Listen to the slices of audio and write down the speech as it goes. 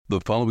The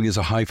following is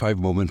a high-five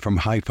moment from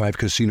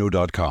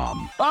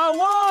highfivecasino.com. I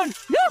won!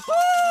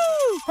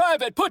 Yahoo!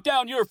 Private, put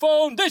down your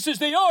phone. This is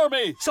the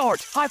Army.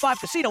 Sarge, High Five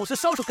Casino is a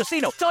social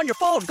casino. It's on your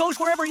phone. Goes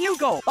wherever you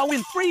go. I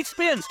win free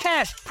spins,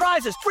 cash,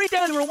 prizes, free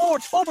daily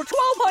rewards, over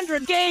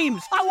 1,200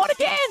 games. I won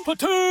again.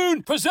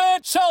 Platoon,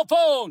 present cell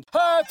phone.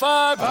 High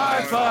Five.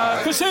 High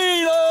Five.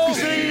 Casino.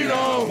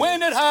 Casino.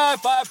 Win at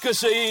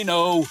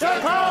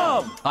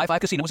highfivecasino.com. High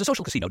Five Casino is a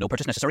social casino. No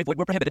purchase necessary. Void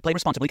where prohibited. Play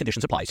responsibly.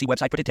 Conditions apply. See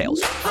website for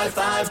details. High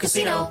Five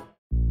Casino.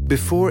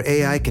 Before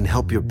AI can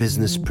help your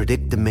business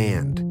predict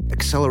demand,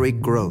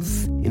 accelerate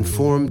growth,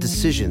 inform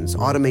decisions,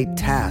 automate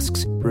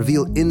tasks,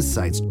 reveal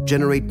insights,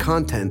 generate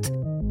content,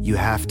 you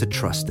have to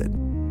trust it.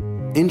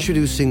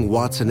 Introducing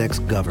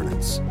watsonx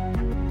Governance,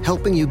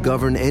 helping you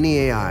govern any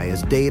AI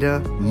as data,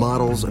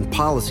 models, and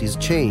policies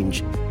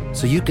change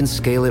so you can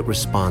scale it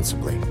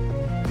responsibly.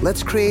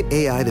 Let's create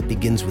AI that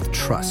begins with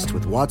trust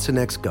with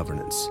watsonx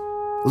Governance.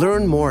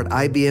 Learn more at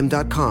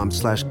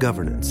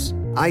ibm.com/governance.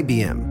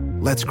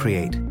 IBM, let's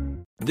create.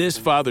 This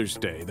Father's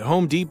Day, the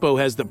Home Depot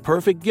has the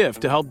perfect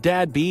gift to help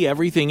Dad be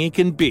everything he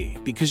can be,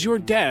 because your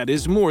dad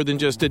is more than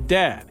just a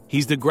dad.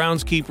 He's the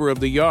groundskeeper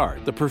of the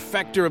yard, the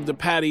perfecter of the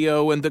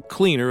patio, and the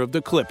cleaner of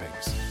the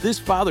clippings. This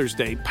Father's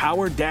Day,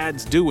 power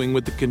Dad's doing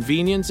with the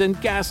convenience and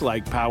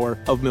gas-like power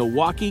of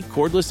Milwaukee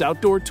cordless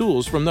outdoor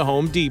tools from the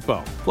Home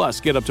Depot. Plus,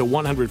 get up to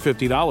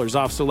 $150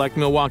 off select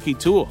Milwaukee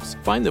tools.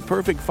 Find the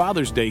perfect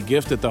Father's Day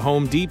gift at the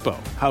Home Depot.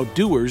 How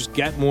doers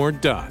get more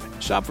done.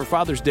 Shop for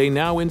Father's Day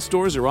now in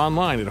stores or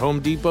online at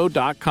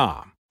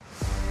homedepot.com.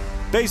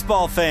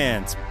 Baseball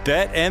fans,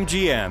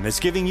 BetMGM is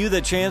giving you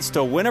the chance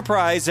to win a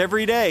prize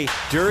every day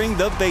during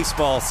the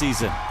baseball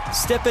season.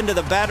 Step into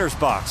the batter's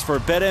box for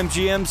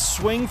BetMGM's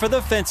Swing for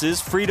the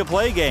Fences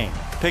free-to-play game.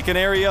 Pick an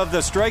area of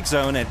the strike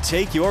zone and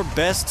take your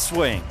best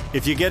swing.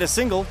 If you get a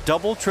single,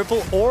 double,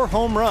 triple, or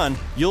home run,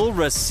 you'll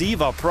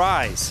receive a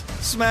prize.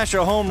 Smash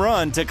a home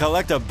run to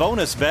collect a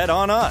bonus bet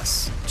on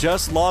us.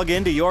 Just log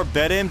into your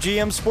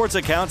BetMGM sports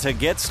account to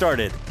get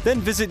started.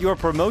 Then visit your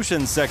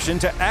promotions section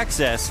to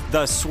access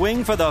the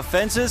Swing for the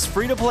Fences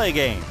free-to-play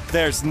game.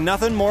 There's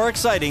nothing more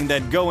exciting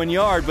than going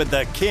yard with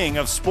the king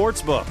of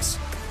sportsbooks.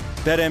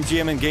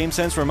 BetMGM and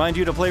GameSense remind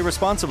you to play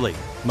responsibly.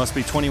 Must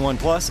be 21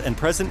 plus and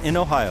present in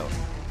Ohio.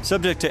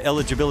 Subject to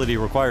eligibility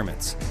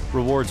requirements.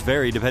 Rewards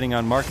vary depending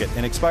on market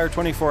and expire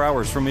 24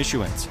 hours from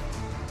issuance.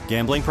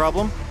 Gambling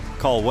problem?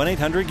 Call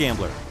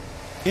 1-800-GAMBLER.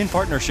 In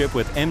partnership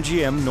with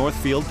MGM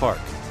Northfield Park.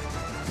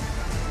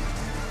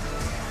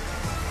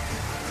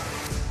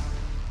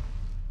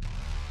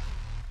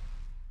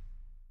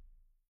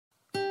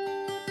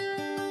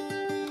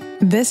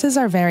 This is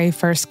our very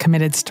first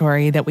committed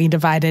story that we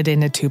divided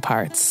into two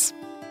parts.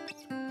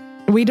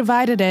 We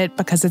divided it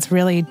because it's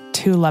really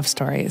two love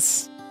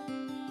stories.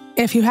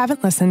 If you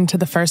haven't listened to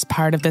the first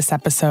part of this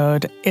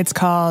episode, it's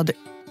called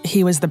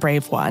He Was the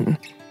Brave One.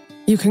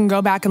 You can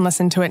go back and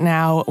listen to it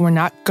now. We're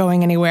not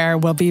going anywhere.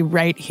 We'll be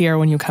right here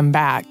when you come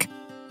back.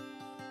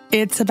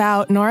 It's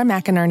about Nora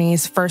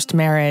McInerney's first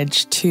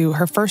marriage to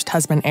her first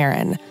husband,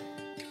 Aaron,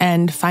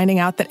 and finding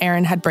out that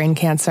Aaron had brain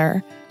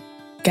cancer,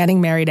 getting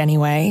married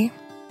anyway,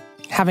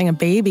 having a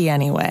baby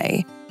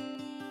anyway,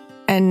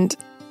 and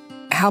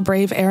how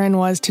brave Aaron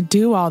was to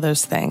do all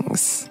those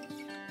things,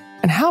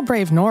 and how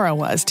brave Nora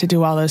was to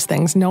do all those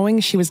things,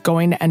 knowing she was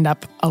going to end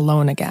up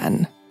alone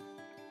again.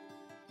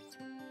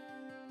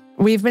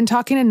 We've been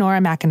talking to Nora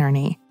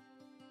McInerney.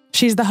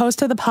 She's the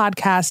host of the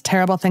podcast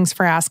Terrible Things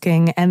for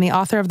Asking and the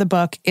author of the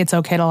book It's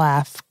Okay to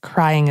Laugh,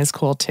 Crying is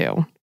Cool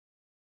Too.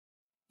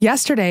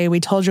 Yesterday, we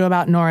told you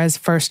about Nora's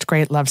first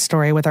great love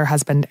story with her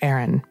husband,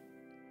 Aaron.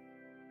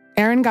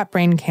 Aaron got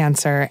brain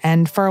cancer,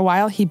 and for a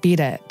while he beat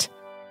it.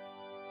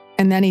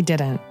 And then he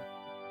didn't.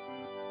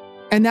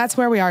 And that's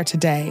where we are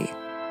today.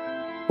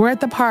 We're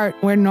at the part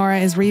where Nora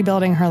is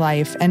rebuilding her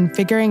life and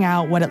figuring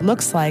out what it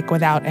looks like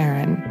without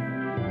Aaron.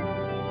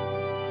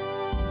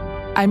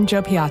 I'm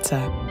Jo Piazza.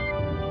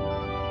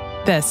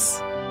 This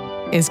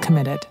is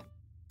Committed.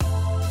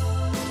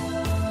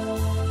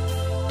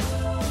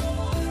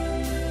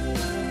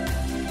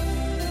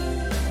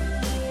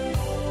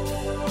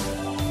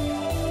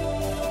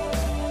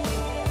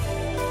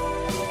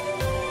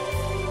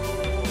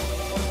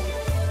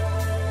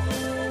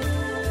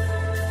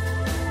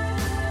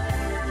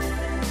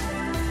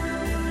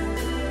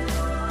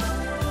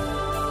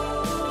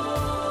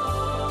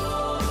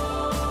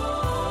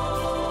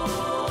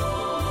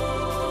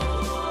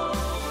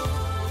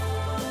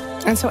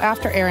 And so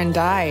after Aaron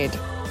died,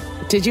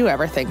 did you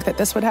ever think that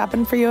this would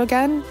happen for you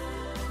again?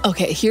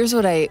 Okay, here's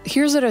what I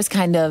was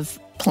kind of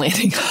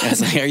planning on. I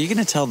was like, are you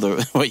going to tell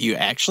what you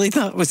actually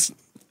thought was?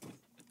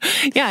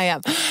 Yeah, I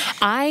am.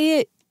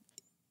 I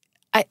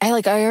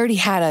already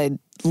had a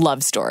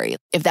love story.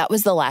 If that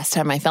was the last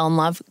time I fell in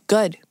love,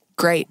 good,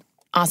 great,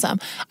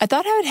 awesome. I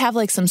thought I would have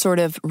like some sort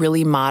of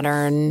really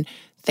modern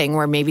thing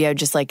where maybe I would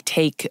just like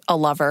take a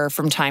lover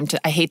from time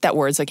to, I hate that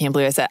word, so I can't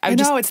believe I said it. I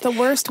know, it's the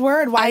worst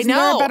word. Why isn't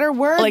there a better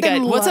word like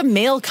than what's a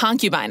male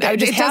concubine? I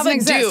would just have a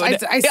dude.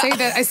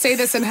 I say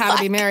this in How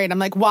to Be Married. I'm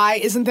like, why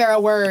isn't there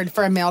a word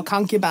for a male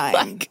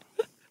concubine?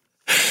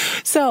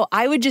 So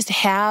I would just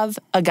have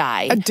a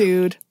guy. A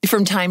dude.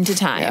 From time to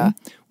time. Yeah.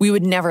 We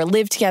would never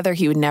live together.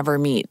 He would never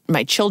meet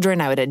my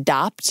children. I would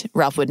adopt.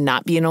 Ralph would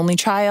not be an only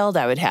child.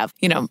 I would have,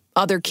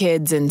 other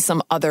kids in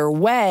some other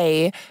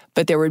way,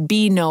 but there would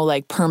be no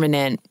like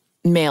permanent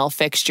male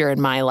fixture in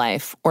my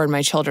life or in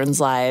my children's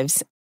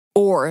lives.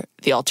 Or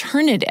the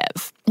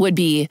alternative would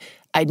be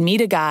I'd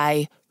meet a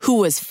guy who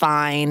was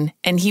fine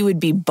and he would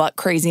be butt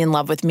crazy in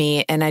love with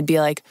me. And I'd be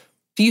like,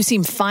 do you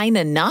seem fine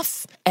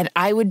enough? And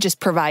I would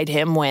just provide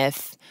him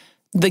with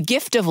the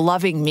gift of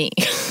loving me.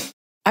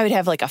 I would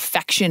have like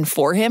affection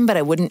for him, but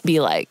I wouldn't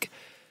be like,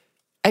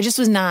 I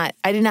did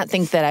not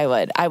think that I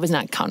would. I was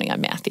not counting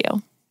on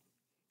Matthew.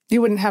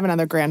 You wouldn't have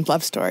another grand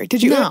love story.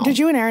 Did you? No. Did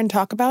you and Aaron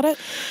talk about it?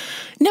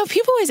 No,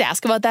 people always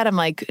ask about that. I'm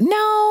like,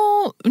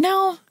 no,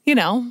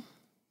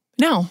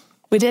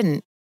 we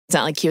didn't. It's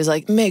not like he was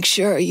like, make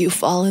sure you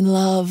fall in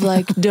love.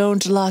 Like,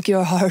 don't lock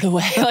your heart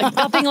away. Like,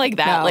 nothing like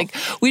that. No. Like,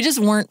 we just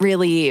weren't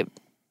really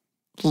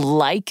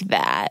like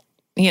that.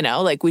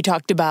 Like we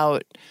talked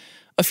about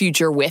a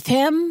future with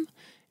him.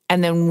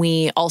 And then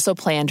we also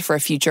planned for a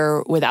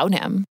future without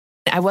him.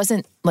 I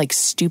wasn't like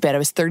stupid. I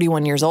was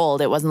 31 years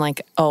old. It wasn't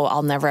like, oh,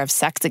 I'll never have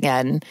sex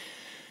again.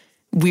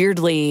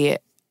 Weirdly,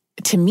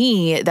 to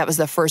me, that was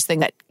the first thing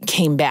that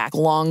came back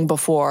long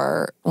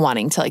before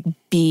wanting to like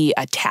be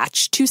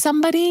attached to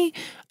somebody.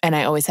 And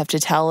I always have to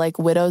tell like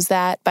widows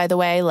that, by the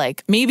way,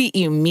 like maybe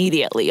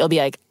immediately you'll be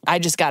like, I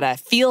just got to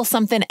feel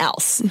something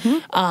else.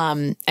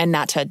 And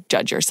not to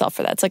judge yourself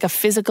for that. It's like a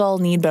physical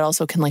need, but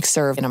also can like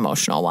serve an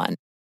emotional one.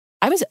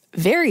 I was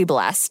very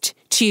blessed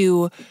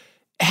to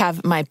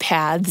have my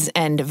paths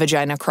and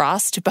vagina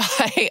crossed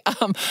by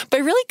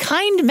really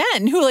kind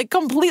men who like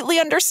completely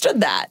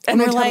understood that. And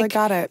we're totally like,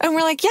 got it. And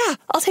we're like, yeah,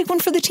 I'll take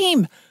one for the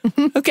team.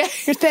 Okay.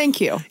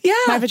 Thank you. Yeah.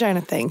 My vagina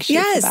thanks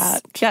you for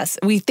that. Yes.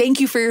 We thank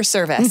you for your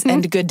service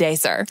and good day,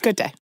 sir. Good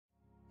day.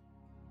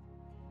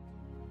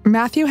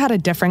 Matthew had a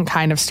different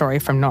kind of story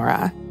from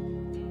Nora.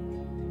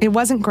 It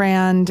wasn't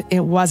grand, it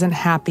wasn't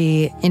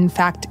happy. In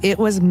fact, it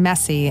was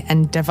messy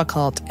and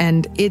difficult,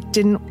 and it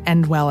didn't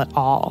end well at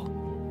all.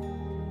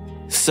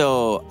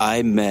 So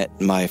I met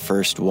my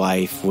first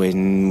wife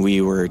when we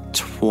were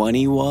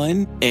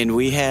 21, and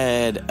we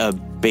had a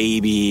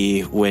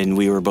baby when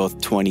we were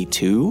both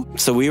 22.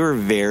 So we were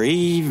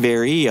very,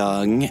 very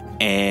young,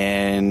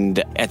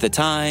 and at the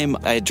time,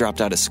 I had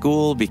dropped out of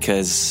school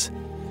because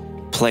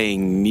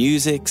playing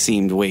music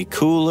seemed way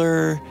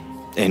cooler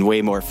and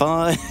way more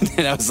fun.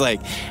 And I was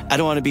like, I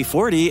don't want to be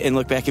 40 and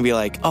look back and be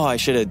like, oh, I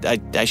should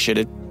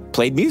have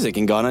played music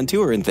and gone on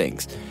tour and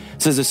things.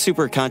 So it was a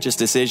super conscious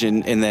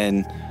decision. And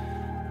then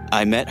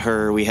I met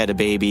her, we had a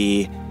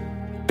baby,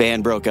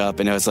 band broke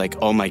up, and I was like,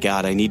 oh my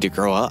God, I need to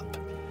grow up.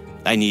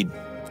 I need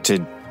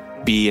to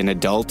be an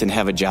adult and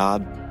have a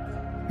job.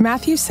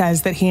 Matthew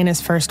says that he and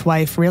his first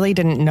wife really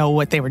didn't know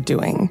what they were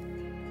doing,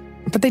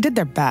 but they did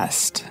their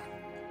best.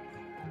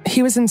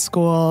 He was in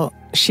school,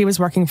 she was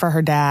working for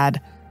her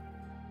dad.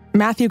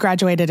 Matthew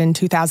graduated in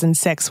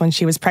 2006 when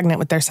she was pregnant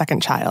with their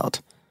second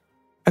child,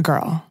 a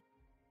girl.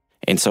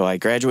 And so I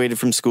graduated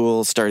from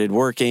school, started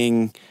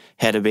working,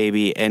 had a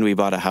baby, and we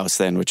bought a house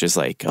then, which is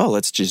like, oh,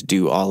 let's just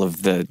do all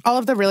of the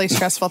really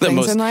stressful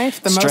things in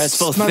life. The most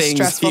stressful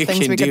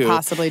things we could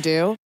possibly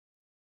do.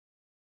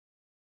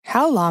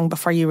 How long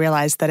before you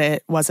realized that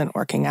it wasn't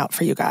working out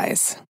for you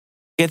guys?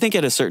 I think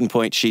at a certain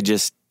point, she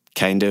just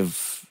kind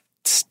of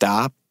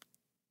stopped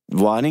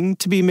wanting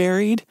to be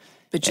married.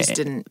 But just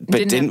didn't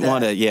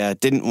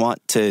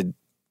want to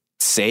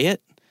say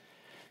it.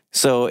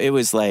 So it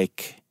was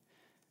like,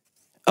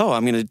 oh,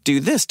 I'm going to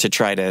do this to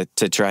try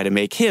to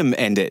make him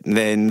end it. And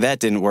then that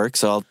didn't work,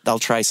 so I'll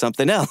try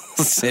something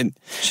else. And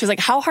she was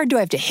like, how hard do I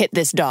have to hit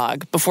this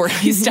dog before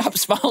he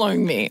stops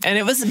following me? And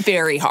it was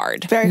very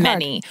hard.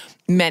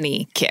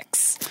 Many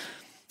kicks.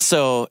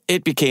 So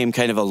it became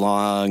kind of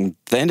the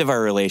end of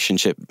our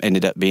relationship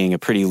ended up being a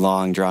pretty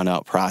long,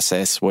 drawn-out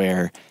process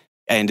where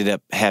I ended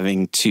up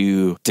having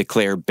to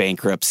declare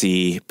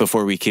bankruptcy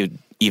before we could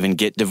even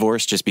get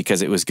divorced just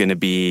because it was going to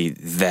be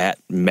that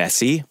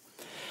messy.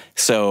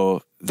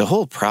 So the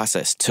whole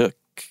process took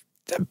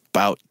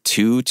about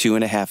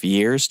 2.5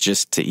 years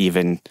just to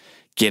even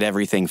get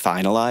everything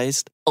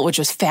finalized. Which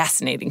was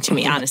fascinating to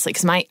me, honestly,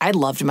 because I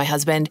loved my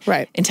husband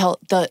until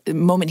the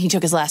moment he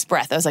took his last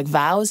breath. I was like,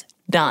 vows,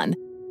 done.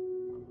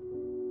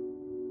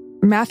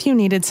 Matthew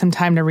needed some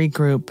time to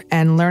regroup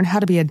and learn how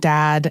to be a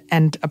dad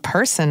and a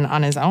person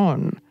on his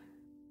own.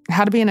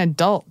 How to be an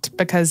adult,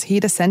 because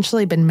he'd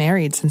essentially been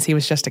married since he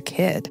was just a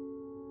kid.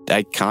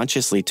 I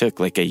consciously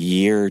took like a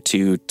year or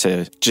two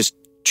to just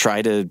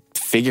try to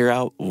figure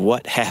out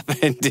what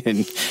happened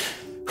and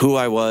who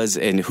I was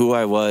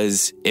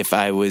if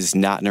I was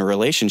not in a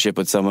relationship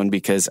with someone,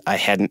 because I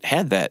hadn't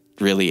had that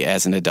really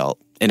as an adult.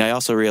 And I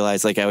also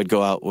realized like I would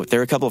go out, there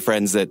were a couple of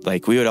friends that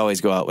like we would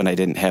always go out when I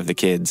didn't have the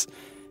kids.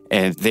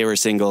 and they were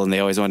single and they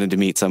always wanted to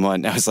meet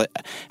someone.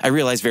 I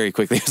realized very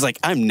quickly, I was like,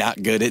 I'm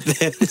not good at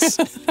this.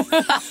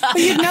 But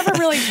you've never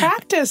really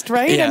practiced,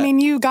 right? Yeah. I mean,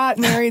 you got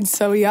married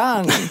so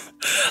young.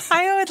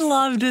 I would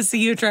love to see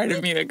you try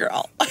to meet a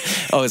girl.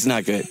 Oh, it's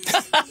not good.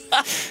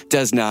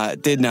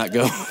 Did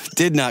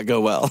not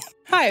go well.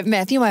 Hi,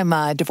 Matthew.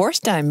 I'm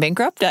divorced. I'm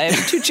bankrupt. I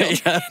have 2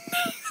 children.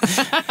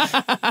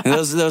 And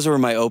those were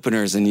my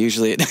openers, and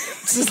usually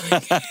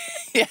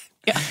Yeah.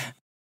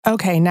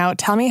 Okay, now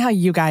tell me how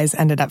you guys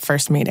ended up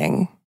first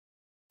meeting.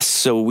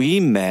 So we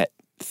met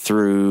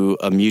through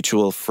a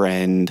mutual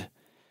friend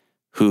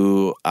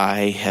who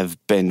I have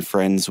been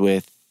friends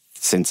with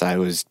since I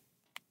was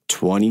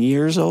 20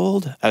 years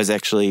old. I was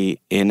actually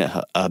in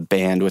a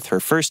band with her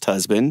first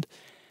husband,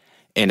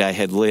 and I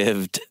had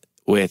lived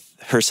with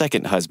her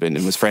second husband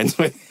and was friends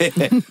with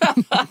him.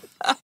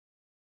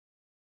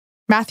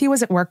 Matthew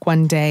was at work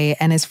one day,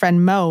 and his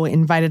friend Mo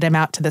invited him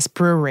out to this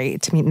brewery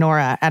to meet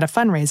Nora at a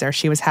fundraiser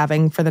she was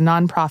having for the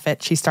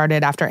nonprofit she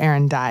started after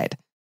Aaron died.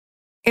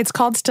 It's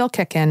called Still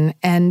Kickin',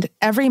 and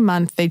every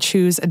month they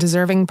choose a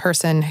deserving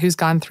person who's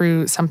gone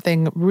through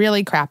something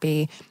really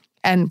crappy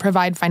and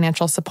provide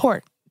financial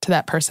support to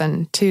that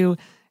person to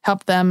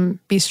help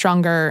them be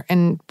stronger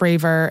and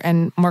braver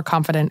and more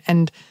confident,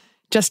 and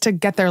just to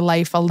get their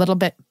life a little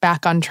bit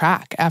back on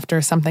track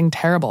after something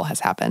terrible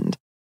has happened.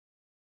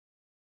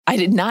 I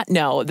did not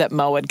know that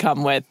Mo had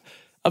come with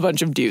a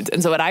bunch of dudes.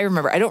 And so what I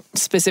remember, I don't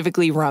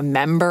specifically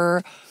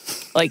remember,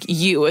 like,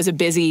 you. It was a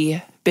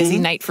busy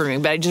night for me,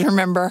 but I just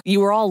remember you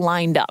were all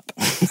lined up.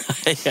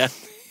 Yeah.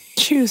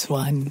 Choose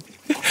one.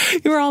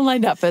 You were all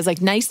lined up. I was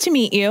like, nice to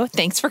meet you.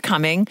 Thanks for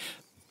coming.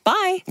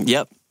 Bye.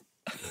 Yep.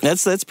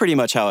 That's pretty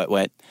much how it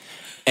went.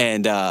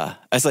 And I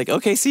was like,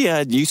 okay, see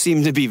ya. You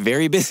seem to be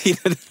very busy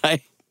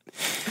tonight.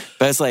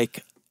 But I was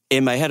like,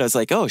 in my head, I was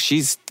like, oh,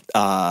 she's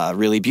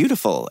really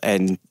beautiful.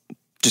 And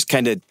just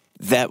kind of,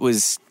 that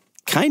was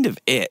kind of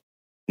it.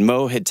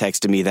 Mo had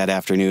texted me that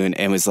afternoon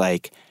and was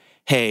like,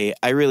 hey,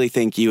 I really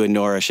think you and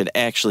Nora should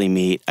actually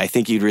meet. I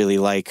think you'd really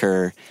like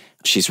her.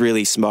 She's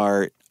really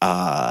smart.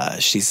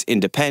 She's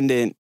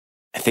independent.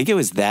 I think it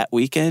was that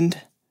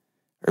weekend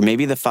or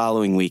maybe the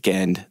following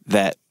weekend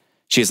that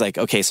she was like,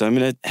 okay, so I'm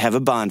going to have a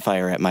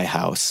bonfire at my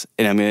house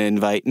and I'm going to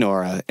invite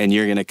Nora and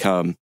you're going to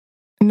come.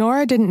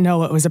 Nora didn't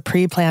know it was a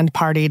pre-planned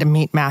party to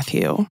meet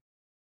Matthew.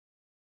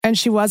 And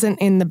she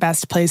wasn't in the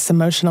best place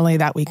emotionally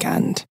that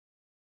weekend.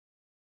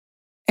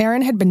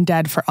 Aaron had been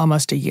dead for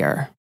almost a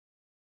year.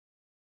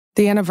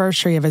 The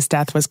anniversary of his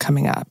death was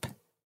coming up.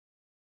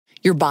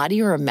 Your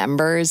body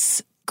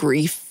remembers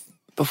grief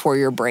before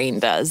your brain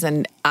does.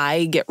 And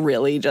I get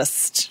really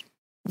just,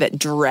 that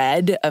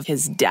dread of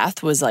his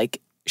death was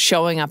like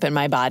showing up in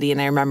my body.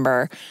 And I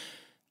remember,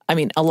 I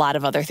mean, a lot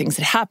of other things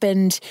had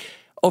happened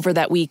over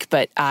that week,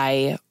 but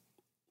I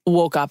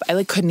woke up,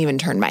 I couldn't even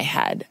turn my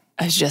head.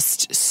 I was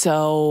just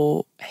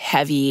so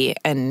heavy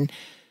and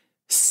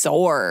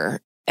sore.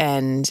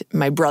 And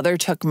my brother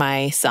took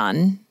my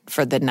son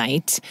for the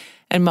night.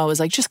 And Mo was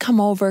like, just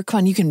come over. Come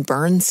on, you can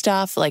burn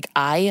stuff. Like,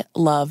 I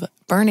love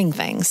burning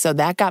things. So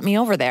that got me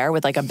over there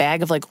with like a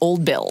bag of like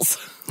old bills,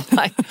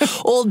 like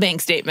old bank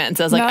statements.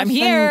 I was like, I'm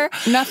here.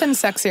 Nothing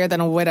sexier than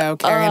a widow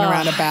carrying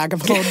around a bag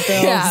of old bills.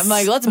 Yeah, I'm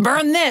like, let's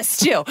burn this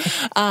too.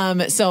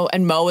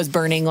 And Mo was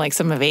burning like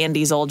some of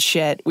Andy's old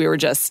shit. We were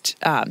just,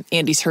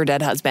 Andy's her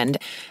dead husband.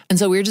 And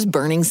so we were just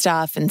burning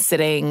stuff and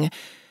sitting.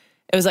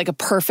 It was like a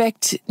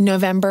perfect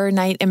November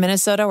night in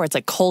Minnesota where it's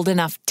like cold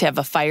enough to have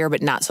a fire,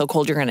 but not so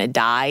cold you're going to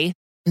die.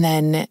 And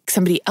then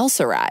somebody else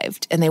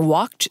arrived and they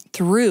walked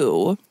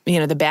through,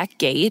 the back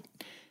gate,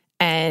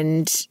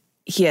 and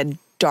he had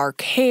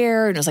dark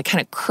hair and it was like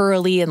kind of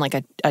curly and like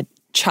a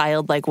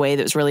childlike way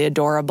that was really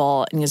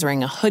adorable. And he was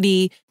wearing a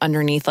hoodie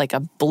underneath like a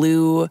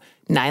blue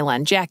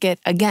nylon jacket,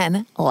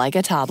 again, like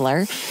a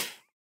toddler.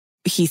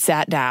 He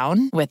sat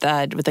down with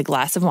a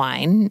glass of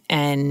wine,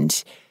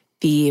 and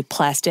the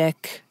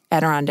plastic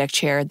Adirondack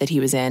chair that he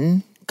was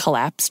in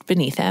collapsed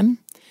beneath him.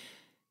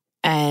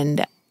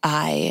 And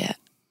I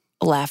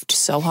laughed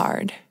so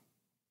hard.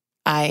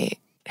 I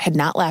had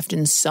not laughed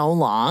in so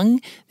long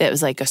that it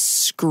was like a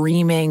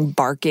screaming,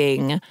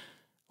 barking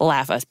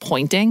laugh. I was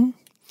pointing.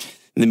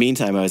 In the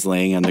meantime, I was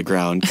laying on the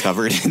ground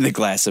covered in the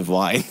glass of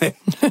wine that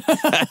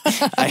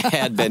I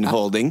had been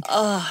holding.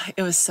 Oh,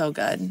 it was so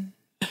good.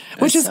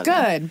 Which is so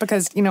good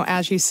because,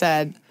 as you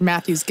said,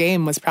 Matthew's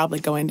game was probably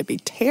going to be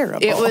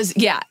terrible. It was,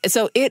 yeah.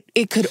 So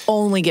it could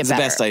only get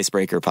better. The best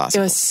icebreaker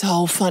possible. It was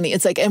so funny.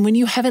 It's like, and when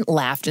you haven't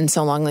laughed in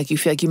so long, like you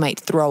feel like you might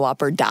throw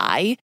up or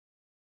die.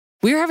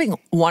 We were having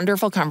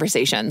wonderful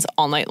conversations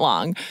all night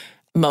long.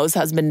 Mo's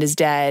husband is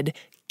dead.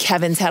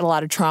 Kevin's had a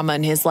lot of trauma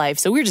in his life.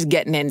 So we were just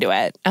getting into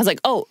it. I was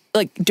like, oh,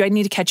 like, do I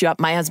need to catch you up?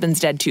 My husband's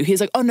dead too.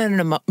 He's like, oh,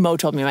 no. Mo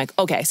told me. I'm like,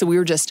 okay. So we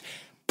were just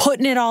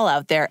putting it all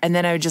out there. And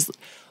then I would just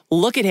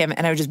look at him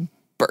and I would just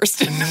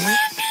burst into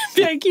it.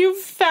 Be like, you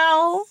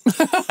fell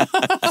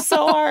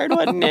so hard.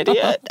 What an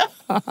idiot.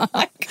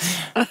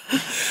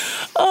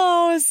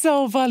 Oh, it's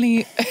so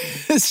funny.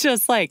 It's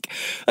just like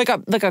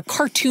a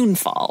cartoon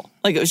fall.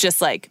 Like it was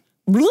just like,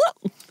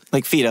 bloop.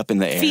 Like feet up in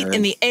the air. Feet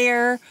in the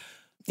air.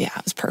 Yeah,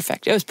 it was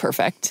perfect. It was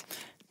perfect.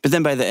 But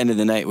then by the end of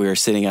the night, we were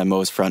sitting on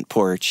Mo's front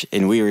porch,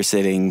 and we were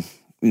sitting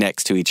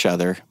next to each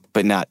other,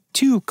 but not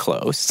too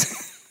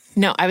close.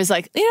 No, I was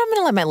like, I'm going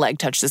to let my leg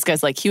touch this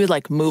guy's. Like, he would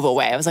like move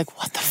away. I was like,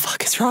 what the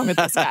fuck is wrong with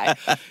this guy?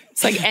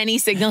 It's like any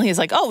signal, he's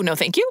like, oh, no,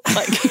 thank you.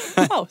 Like,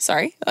 oh,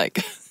 sorry.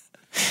 Like,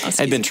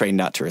 I'd been trained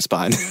not to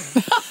respond.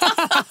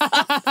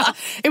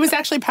 It was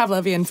actually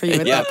Pavlovian for you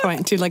at that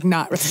point to like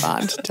not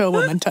respond to a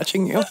woman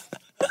touching you.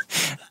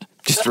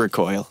 Just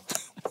recoil.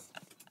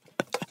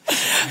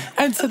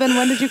 And so then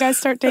when did you guys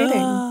start dating?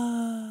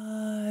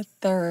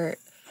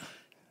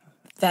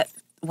 That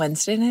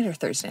Wednesday night or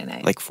Thursday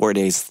night? Like 4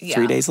 days,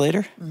 3 days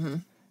later? Mm-hmm.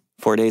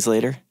 4 days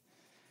later.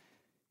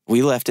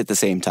 We left at the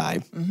same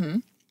time. Mm-hmm.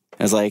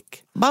 I was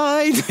like,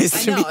 bye.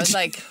 Nice to meet you. I was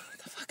like, what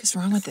the fuck is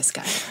wrong with this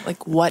guy?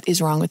 Like, what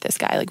is wrong with this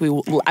guy? Like,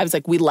 I was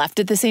like, we left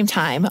at the same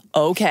time.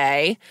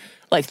 Okay.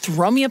 Like,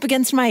 throw me up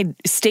against my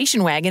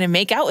station wagon and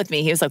make out with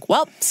me. He was like,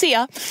 well, see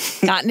ya.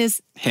 Got in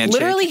his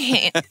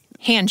literally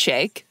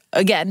handshake.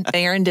 Again,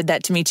 Aaron did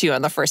that to me too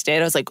on the first date.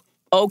 I was like,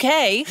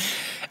 okay.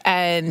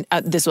 And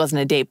this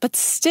wasn't a date, but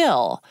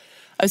still,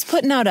 I was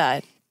putting out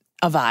a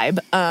vibe.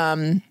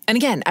 And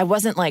again, I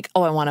wasn't like,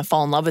 oh, I want to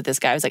fall in love with this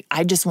guy. I was like,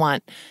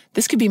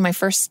 this could be my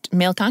first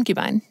male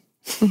concubine.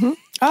 Mm-hmm.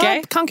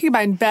 Okay.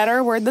 Concubine,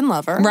 better word than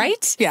lover.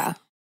 Right? Yeah.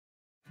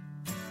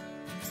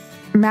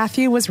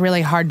 Matthew was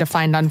really hard to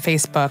find on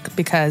Facebook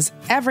because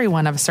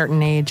everyone of a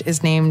certain age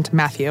is named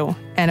Matthew.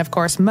 And of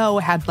course, Mo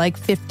had like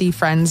 50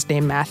 friends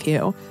named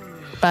Matthew.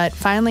 But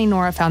finally,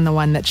 Nora found the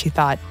one that she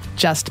thought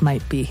just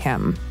might be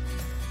him.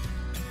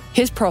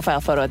 His profile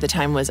photo at the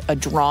time was a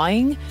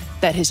drawing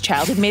that his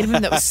child had made of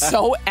him that was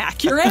so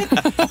accurate.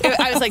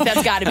 I was like,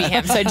 that's got to be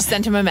him. So I just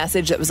sent him a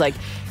message that was like,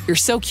 you're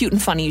so cute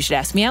and funny, you should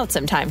ask me out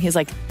sometime. He was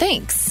like,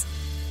 thanks.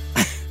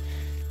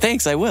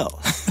 Thanks, I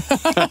will.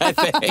 I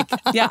think.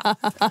 Yeah.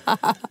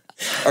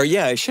 Or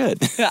yeah, I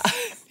should.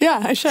 Yeah,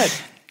 I should.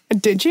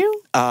 Did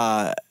you?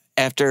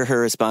 After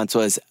her response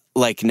was,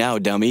 like now,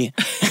 dummy.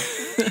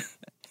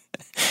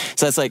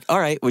 So it's like, all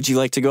right, would you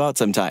like to go out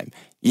sometime?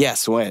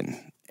 Yes, when?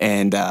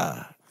 And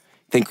I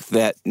think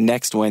that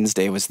next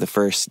Wednesday was the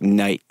first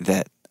night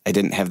that I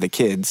didn't have the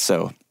kids.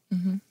 So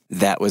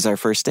that was our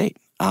first date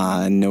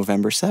on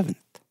November 7th.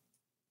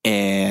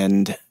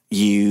 And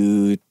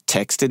you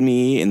texted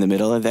me in the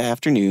middle of the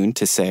afternoon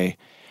to say,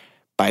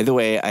 by the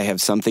way, I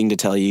have something to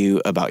tell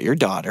you about your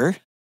daughter.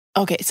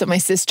 Okay, so my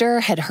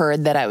sister had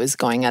heard that I was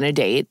going on a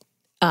date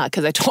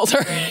because I told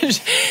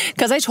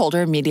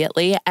her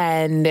immediately,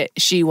 and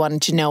she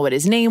wanted to know what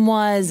his name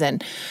was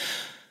and,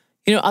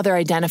 you know, other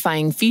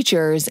identifying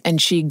features.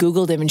 And she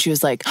Googled him and she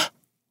was like,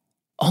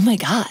 oh my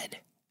God,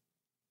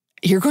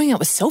 you're going out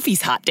with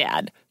Sophie's hot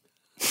dad.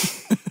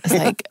 I was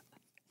like,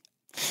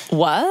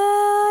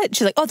 what?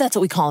 She's like, oh, that's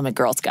what we call him at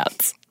Girl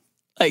Scouts.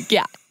 Like,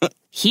 yeah,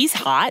 he's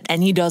hot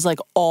and he does like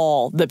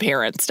all the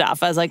parent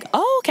stuff. I was like,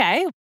 oh,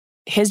 okay.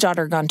 His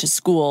daughter had gone to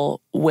school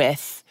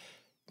with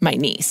my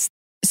niece.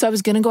 So I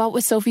was going to go out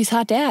with Sophie's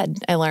hot dad,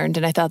 I learned.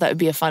 And I thought that would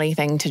be a funny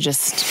thing to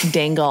just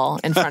dangle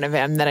in front of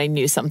him, that I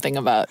knew something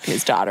about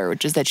his daughter,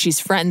 which is that she's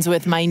friends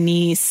with my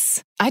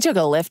niece. I took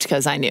a Lyft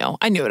because I knew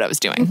what I was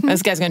doing.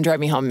 This guy's going to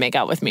drive me home and make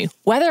out with me,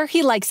 whether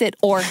he likes it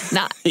or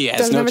not. He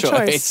has no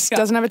choice.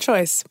 Doesn't have a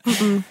choice.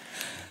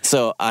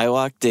 So I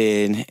walked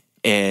in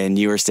and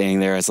you were standing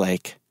there. I was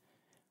like,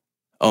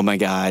 oh my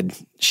God,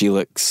 she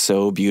looks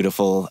so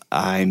beautiful.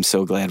 I'm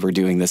so glad we're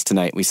doing this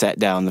tonight. We sat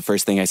down. The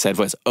first thing I said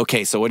was,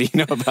 okay, so what do you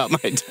know about my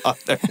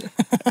daughter?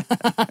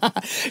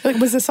 Like,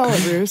 was this all a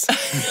ruse?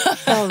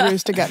 All a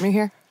ruse to get me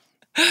here?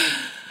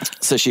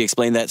 So she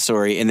explained that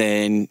story, and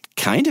then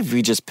kind of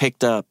we just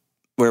picked up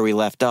where we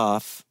left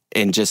off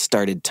and just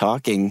started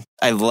talking.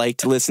 I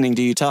liked listening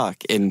to you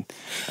talk, and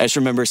I just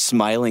remember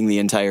smiling the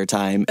entire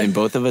time and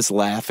both of us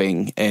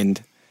laughing,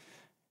 and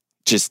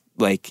just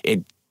like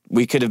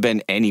we could have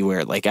been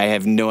anywhere. Like, I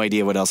have no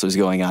idea what else was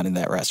going on in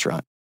that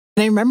restaurant.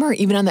 And I remember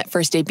even on that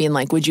first date being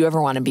like, would you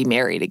ever want to be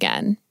married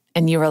again?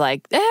 And you were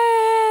like,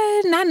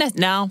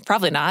 no,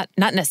 probably not.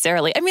 Not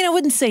necessarily. I mean, I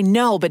wouldn't say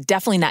no, but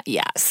definitely not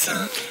yes.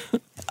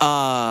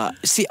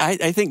 See,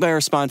 I think my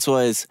response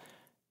was,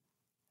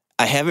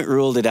 I haven't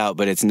ruled it out,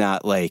 but it's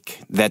not like,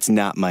 that's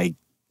not my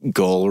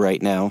goal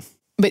right now.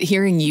 But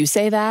hearing you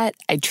say that,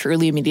 I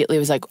truly immediately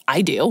was like,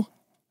 I do.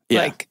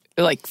 Yeah.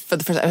 Like for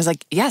the first, I was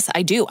like, yes,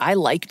 I do. I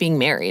like being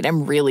married.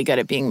 I'm really good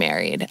at being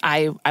married.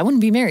 I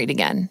wouldn't be married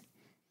again.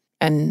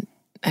 And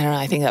I don't know,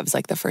 I think that was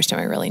like the first time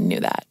I really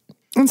knew that.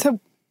 And so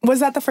was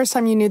that the first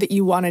time you knew that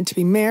you wanted to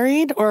be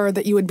married, or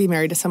that you would be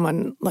married to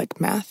someone like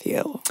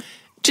Matthew?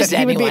 Just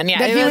anyone, yeah.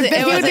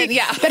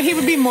 That he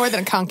would be more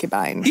than a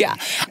concubine. Yeah.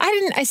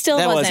 I still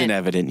wasn't. That wasn't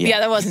evident yet. Yeah,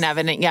 that wasn't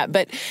evident yet.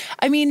 But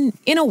I mean,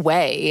 in a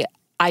way,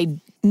 I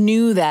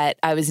knew that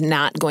I was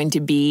not going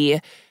to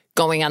be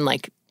going on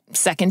like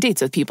second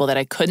dates with people that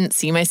I couldn't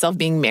see myself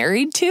being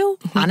married to.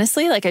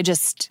 Honestly, like I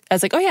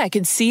was like, oh yeah, I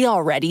could see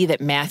already that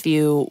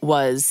Matthew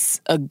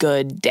was a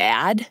good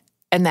dad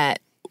and that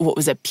what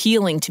was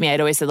appealing to me. I'd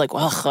always said like,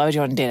 well, why would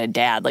you want to date a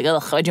dad? Like, why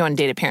would you want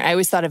to date a parent? I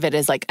always thought of it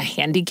as like a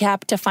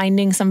handicap to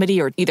finding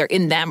somebody, or either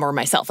in them or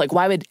myself. Like,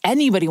 why would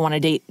anybody want to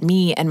date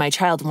me and my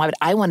child? And why would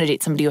I want to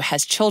date somebody who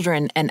has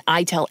children? And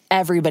I tell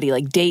everybody,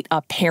 like, date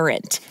a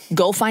parent.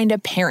 Go find a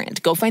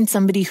parent. Go find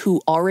somebody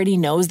who already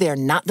knows they are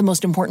not the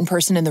most important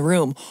person in the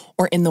room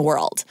or in the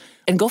world.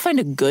 And go find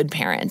a good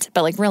parent.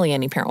 But like really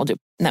any parent will do.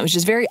 And that was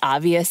just very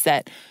obvious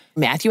that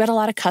Matthew had a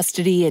lot of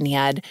custody and he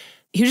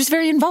was just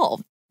very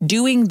involved.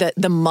 Doing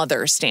the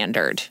mother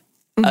standard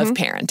of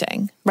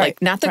parenting,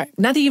 right? Like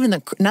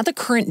not the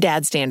current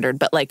dad standard,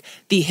 but like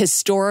the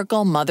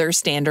historical mother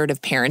standard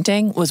of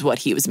parenting was what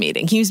he was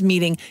meeting. He was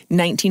meeting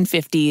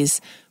 1950s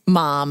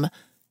mom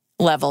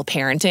level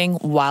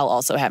parenting while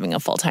also having a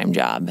full-time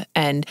job.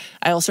 And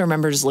I also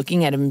remember just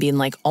looking at him and being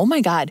like, "Oh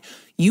my God,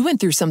 you went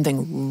through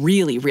something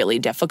really, really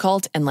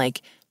difficult, and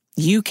like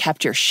you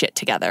kept your shit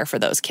together for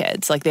those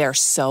kids. Like they are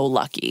so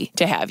lucky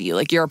to have you.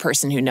 Like you're a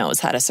person who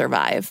knows how to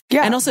survive."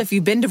 Yeah. And also if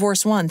you've been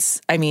divorced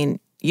once, I mean,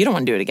 you don't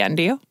want to do it again,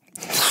 do you?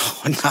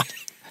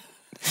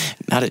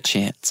 Not a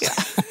chance. Yeah.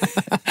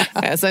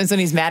 Sometimes when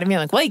he's mad at me,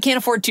 I'm like, well, you can't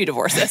afford 2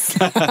 divorces.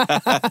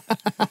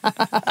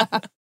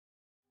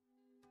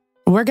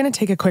 We're going to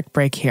take a quick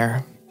break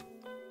here.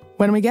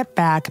 When we get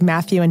back,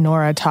 Matthew and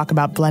Nora talk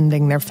about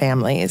blending their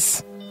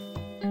families.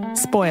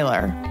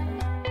 Spoiler,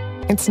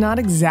 it's not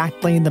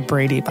exactly the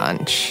Brady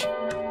Bunch.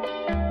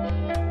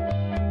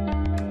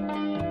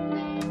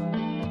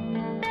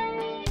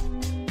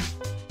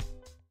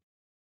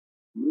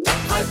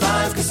 High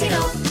Five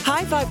Casino.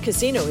 High Five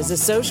Casino is a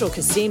social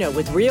casino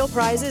with real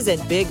prizes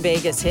and big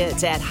Vegas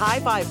hits at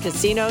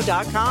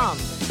highfivecasino.com.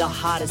 The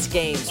hottest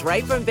games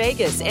right from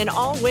Vegas, and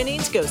all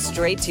winnings go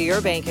straight to your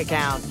bank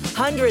account.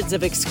 Hundreds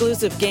of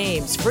exclusive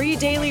games, free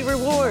daily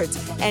rewards,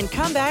 and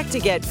come back to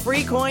get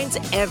free coins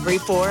every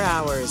 4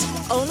 hours.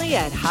 Only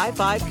at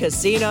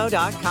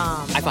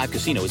highfivecasino.com. High Five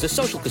Casino is a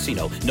social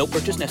casino. No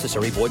purchase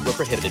necessary. Void where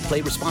prohibited.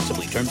 Play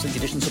responsibly. Terms and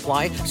conditions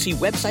apply. See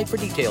website for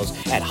details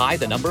at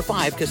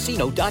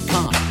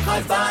high5casino.com.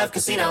 High Five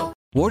Casino.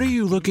 What are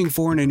you looking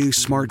for in a new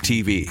smart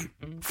TV?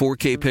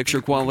 4K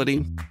picture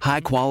quality?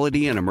 High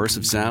quality and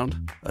immersive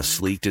sound? A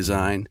sleek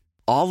design?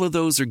 All of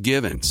those are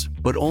givens,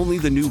 but only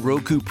the new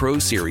Roku Pro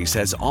Series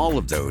has all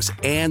of those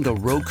and the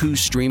Roku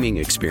streaming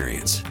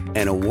experience,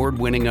 an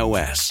award-winning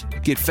OS.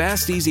 Get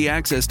fast, easy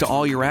access to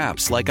all your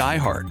apps like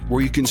iHeart,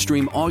 where you can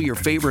stream all your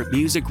favorite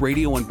music,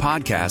 radio, and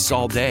podcasts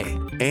all day,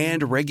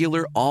 and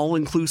regular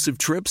all-inclusive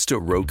trips to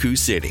Roku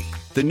City.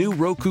 The new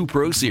Roku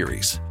Pro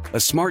Series, a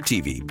smart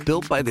TV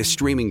built by the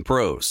streaming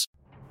pros.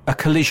 A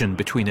collision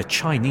between a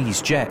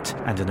Chinese jet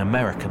and an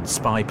American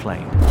spy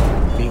plane.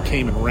 He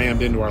came and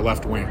rammed into our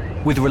left wing.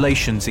 With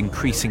relations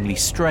increasingly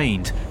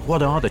strained,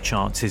 what are the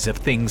chances of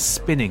things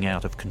spinning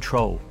out of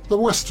control? The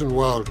Western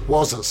world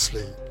was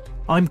asleep.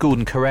 I'm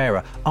Gordon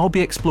Carrera. I'll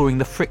be exploring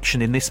the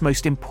friction in this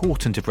most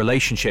important of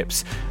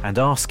relationships and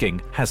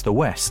asking, has the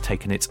West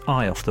taken its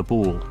eye off the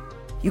ball?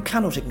 You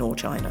cannot ignore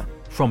China.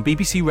 From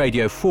BBC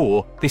Radio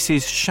 4, this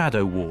is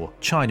Shadow War,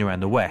 China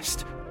and the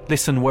West.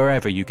 Listen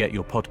wherever you get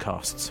your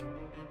podcasts.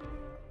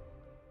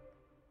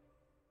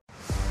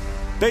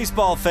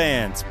 Baseball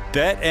fans,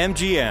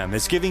 BetMGM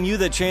is giving you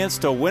the chance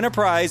to win a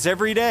prize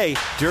every day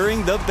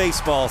during the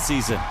baseball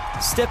season.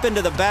 Step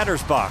into the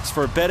batter's box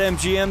for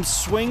BetMGM's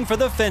Swing for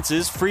the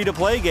Fences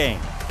free-to-play game.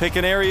 Pick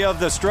an area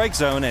of the strike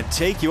zone and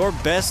take your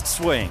best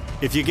swing.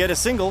 If you get a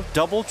single,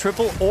 double,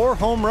 triple, or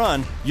home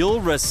run,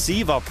 you'll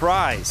receive a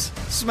prize.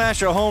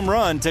 Smash a home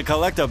run to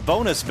collect a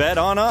bonus bet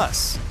on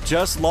us.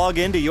 Just log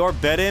into your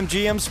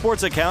BetMGM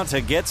sports account to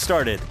get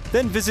started.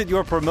 Then visit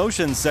your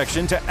promotions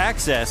section to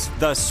access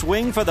the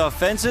Swing for the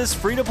Fences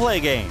free-to-play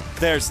game.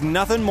 There's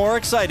nothing more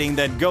exciting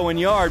than going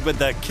yard with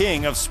the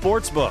king of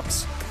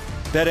sportsbooks.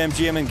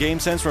 BetMGM and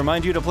GameSense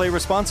remind you to play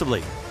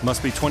responsibly.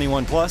 Must be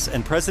 21 plus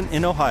and present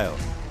in Ohio.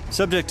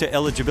 Subject to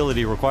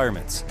eligibility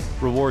requirements.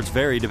 Rewards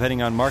vary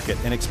depending on market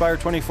and expire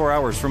 24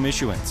 hours from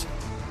issuance.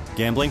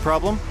 Gambling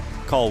problem?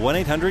 Call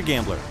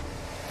 1-800-GAMBLER.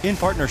 In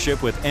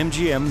partnership with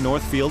MGM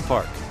Northfield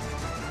Park.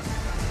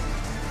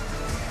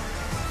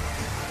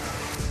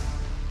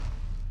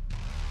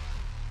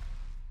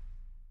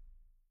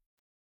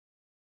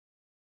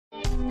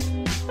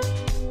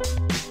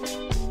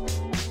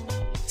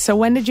 So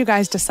when did you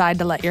guys decide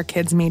to let your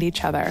kids meet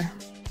each other?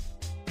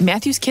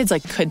 Matthew's kids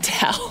could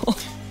tell.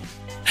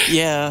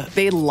 Yeah.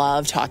 They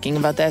love talking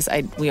about this.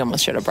 We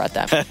almost should have brought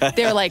them.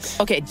 They were like,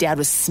 okay, Dad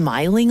was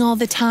smiling all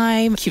the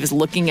time. He was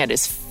looking at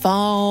his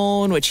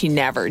phone, which he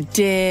never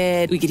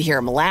did. We could hear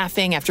him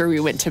laughing after we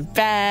went to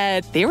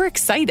bed. They were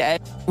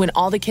excited. When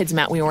all the kids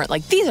met, we weren't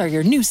like, these are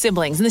your new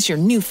siblings and this is your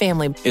new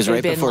family. It was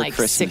right before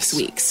Christmas. 6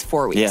 weeks,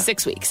 4 weeks, Yeah.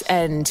 6 weeks.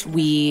 And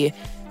we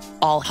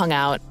all hung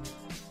out.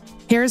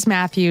 Here's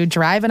Matthew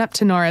driving up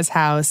to Nora's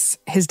house.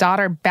 His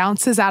daughter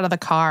bounces out of the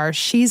car.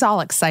 She's all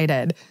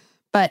excited.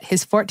 But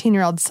his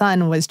 14-year-old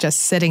son was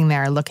just sitting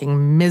there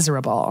looking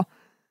miserable.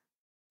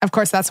 Of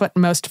course, that's what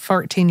most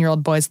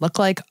 14-year-old boys look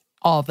like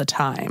all the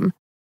time.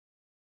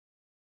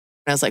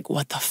 I was like,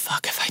 what the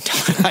fuck have I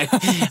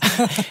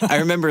done? I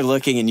remember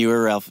looking and you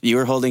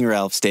were holding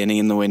Ralph standing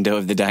in the window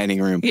of the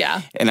dining room.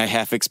 Yeah. And I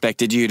half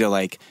expected you to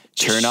like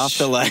turn off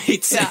the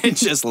lights and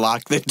just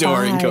lock the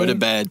door and go to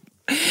bed.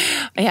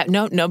 Yeah,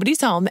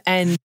 nobody's home.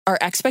 And our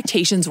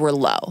expectations were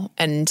low.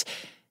 And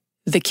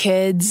the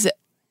kids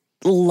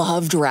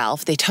loved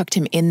Ralph. They tucked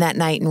him in that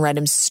night and read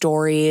him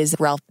stories.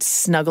 Ralph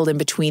snuggled in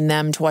between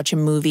them to watch a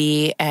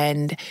movie.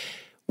 And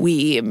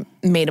we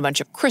made a bunch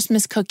of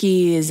Christmas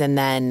cookies. And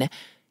then,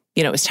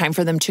 you know, it was time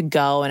for them to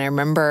go. And I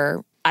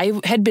remember I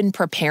had been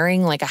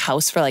preparing like a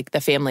house for like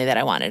the family that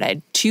I wanted. I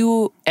had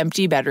 2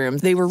 empty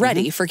bedrooms. They were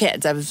ready for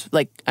kids. I was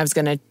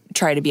going to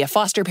try to be a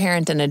foster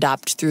parent and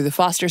adopt through the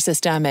foster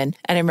system. And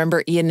I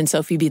remember Ian and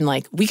Sophie being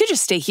like, we could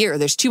just stay here.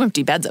 There's 2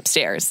 empty beds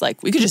upstairs.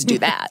 Like, we could just do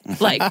that.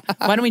 Like,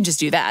 why don't we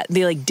just do that?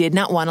 They like did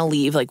not want to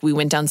leave. Like, we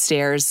went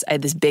downstairs. I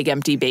had this big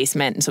empty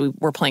basement. And so we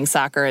were playing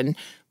soccer in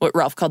what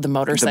Ralph called the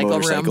motorcycle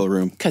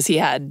room. Because he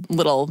had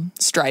little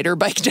Strider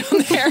bike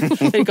down there.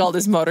 They called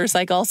his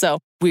motorcycle. So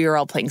we were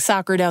all playing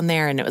soccer down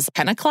there and it was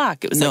 10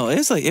 o'clock. It was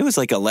it was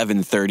like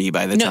 11:30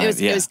 by the time.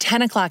 It was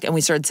 10 o'clock and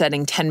we started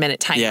setting 10-minute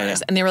timers. Yeah.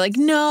 And they were like,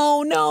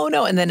 no.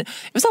 And then it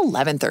was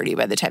 11:30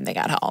 by the time they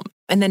got home.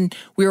 And then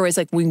we were always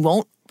like, we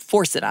won't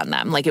force it on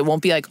them. Like, it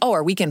won't be like, oh,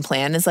 our weekend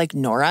plan is like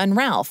Nora and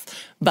Ralph.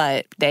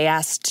 But they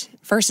asked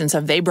first. And so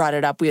if they brought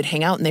it up, we would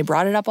hang out and they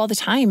brought it up all the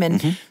time.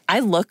 And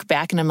I look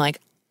back and I'm like,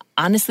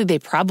 honestly, they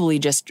probably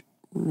just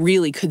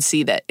really could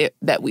see that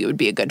we would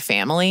be a good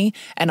family.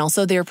 And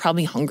also they were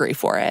probably hungry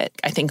for it.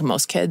 I think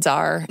most kids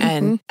are.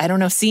 And I don't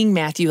know, seeing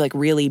Matthew like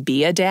really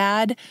be a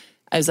dad,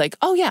 I was like,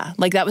 oh yeah,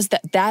 like that was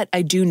that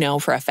I do know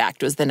for a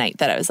fact was the night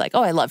that I was like,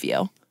 oh, I love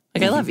you.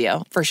 Like, I love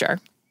you for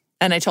sure.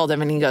 And I told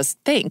him and he goes,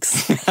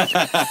 thanks.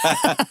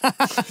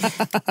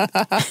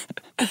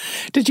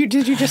 Did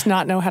you just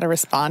not know how to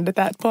respond at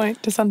that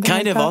point to something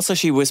Kind like of. that? Also,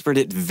 she whispered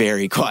it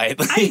very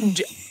quietly.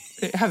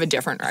 I have a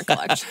different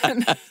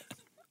recollection.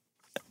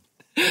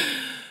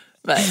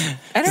 But I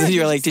don't know. So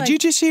you're like, did you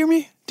just hear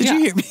me? Did you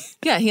hear me?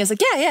 Yeah, he was like,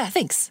 yeah,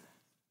 thanks.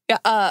 Yeah,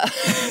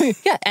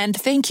 yeah, and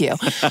thank you.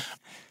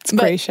 It's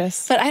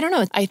gracious. But I don't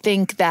know. I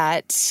think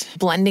that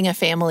blending a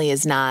family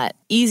is not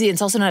easy.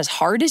 It's also not as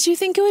hard as you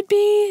think it would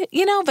be,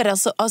 you know, but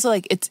also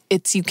like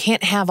it's you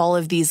can't have all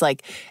of these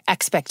like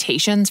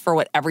expectations for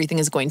what everything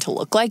is going to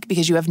look like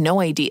because you have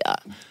no idea.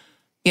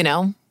 You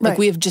know, like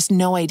we have just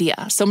no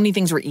idea. So many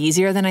things were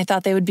easier than I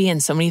thought they would be,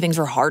 and so many things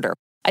were harder.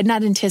 I'd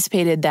not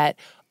anticipated that,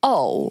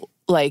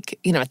 like,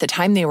 you know, at the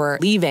time they were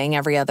leaving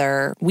every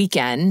other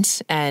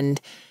weekend and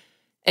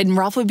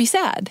Ralph would be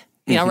sad.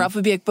 You know, Ralph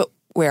would be like, but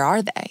where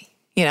are they?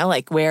 You know,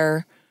 like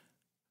where,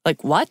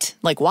 like what?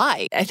 Like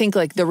why? I think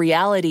like the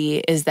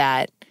reality is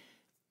that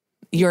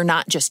you're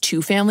not just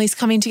 2 families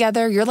coming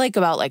together. You're like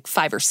about like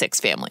 5 or 6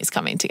 families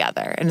coming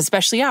together, and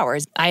especially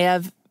ours. I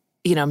have,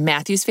 you know,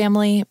 Matthew's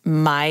family,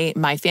 my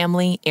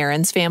family,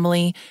 Aaron's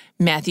family,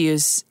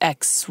 Matthew's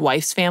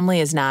ex-wife's family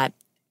is not,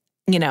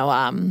 you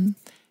know,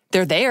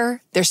 they're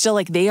there. They're still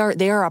like, they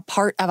are a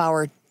part of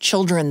our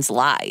children's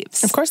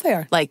lives. Of course they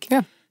are. Like,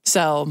 yeah.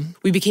 So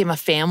we became a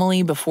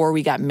family before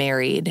we got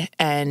married,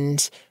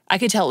 and I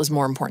could tell it was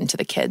more important to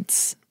the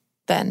kids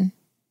than,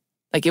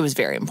 like, it was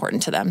very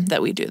important to them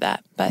that we do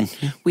that. But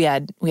we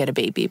had a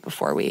baby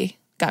before we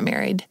got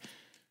married.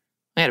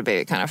 I had a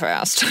baby kind of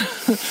fast.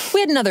 We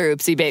had another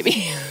oopsie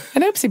baby.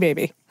 An oopsie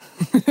baby.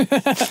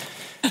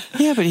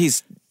 Yeah, but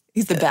he's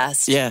the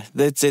best. Yeah,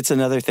 it's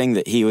another thing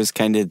that he was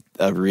kind of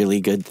a really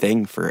good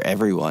thing for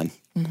everyone.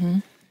 Mm-hmm.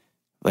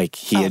 Like,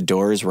 he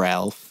adores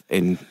Ralph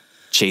and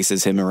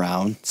chases him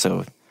around.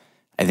 So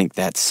I think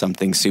that's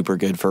something super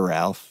good for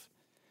Ralph.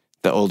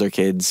 The older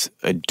kids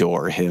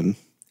adore him.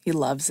 He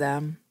loves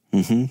them.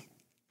 Mm-hmm.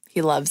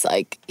 He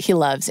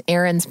loves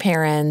Aaron's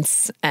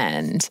parents,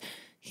 and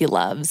he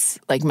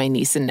loves like my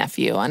niece and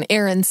nephew on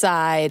Aaron's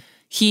side.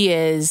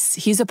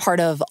 He's a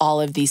part of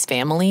all of these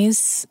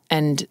families,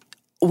 and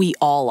we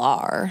all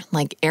are.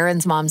 Like,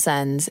 Aaron's mom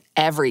sends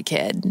every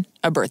kid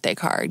a birthday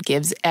card,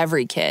 gives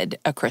every kid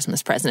a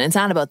Christmas present. It's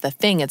not about the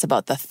thing, it's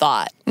about the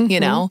thought, you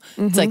know?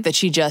 It's like that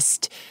she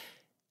just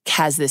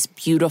has this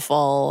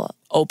beautiful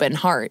open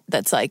heart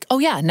that's like, oh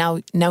yeah,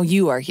 now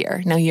you are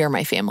here. Now you're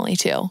my family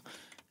too.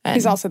 And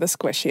he's also the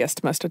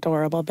squishiest, most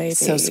adorable baby.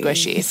 So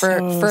squishy.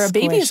 For a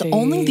baby who's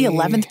only the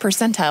 11th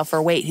percentile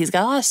for weight, he's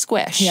got a lot of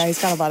squish. Yeah,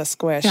 he's got a lot of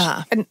squish.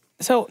 Yeah. And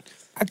so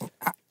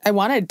I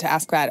wanted to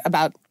ask that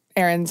about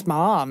Aaron's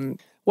mom.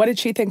 What did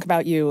she think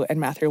about you and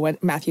Matthew? When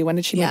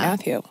did she meet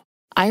Matthew?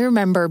 I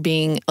remember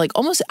being like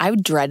I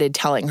dreaded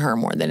telling her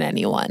more than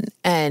anyone.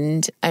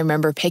 And I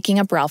remember picking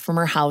up Ralph from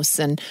her house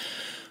and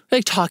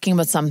like talking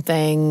about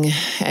something,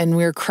 and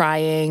we were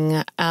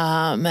crying.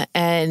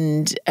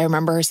 And I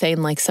remember her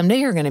saying like, someday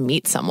you're going to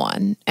meet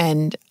someone,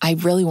 and I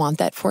really want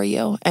that for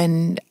you.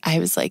 And I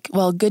was like,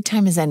 well, good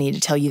time as any to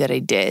tell you that I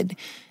did.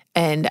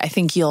 And I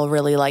think you'll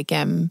really like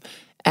him.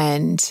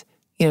 And,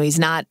 you know, he's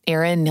not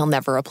Aaron. He'll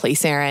never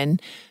replace Aaron.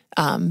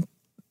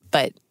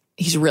 But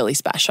he's really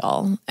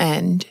special.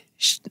 And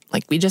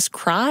we just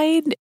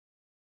cried.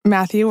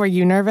 Matthew, were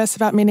you nervous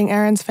about meeting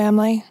Aaron's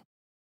family?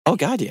 Oh,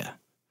 God, yeah.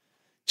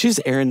 She's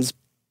Aaron's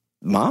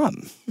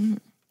mom. Mm-hmm.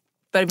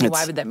 But I mean,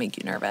 why would that make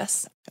you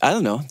nervous? I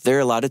don't know. There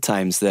are a lot of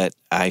times that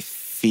I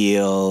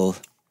feel,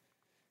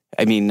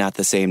 I mean, not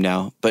the same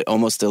now, but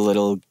almost a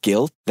little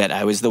guilt that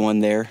I was the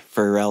one there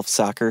for Ralph's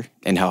soccer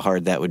and how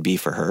hard that would be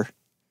for her.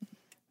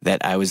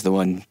 That I was the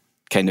one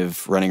kind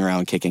of running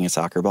around kicking a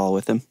soccer ball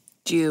with him.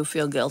 Do you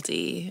feel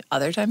guilty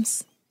other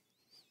times?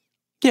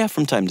 Yeah,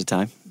 from time to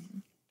time.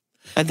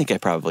 I think I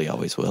probably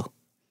always will.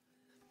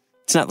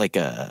 It's not like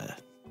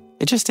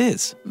it just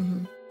is.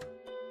 Mm-hmm.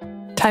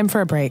 Time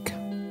for a break.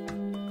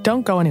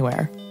 Don't go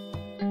anywhere.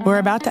 We're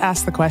about to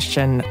ask the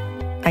question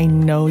I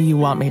know you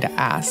want me to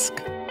ask.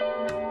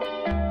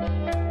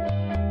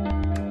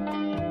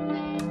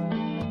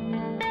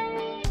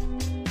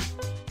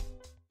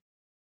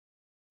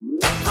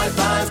 High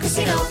Five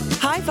Casino.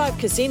 High Five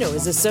Casino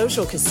is a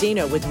social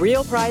casino with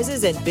real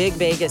prizes and big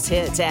Vegas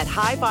hits at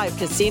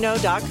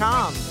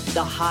highfivecasino.com.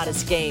 The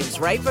hottest games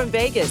right from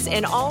Vegas,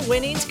 and all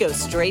winnings go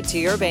straight to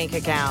your bank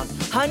account.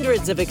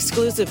 Hundreds of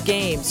exclusive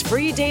games,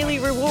 free daily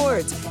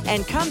rewards,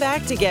 and come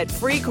back to get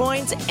free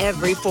coins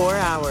every 4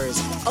 hours.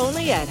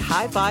 Only at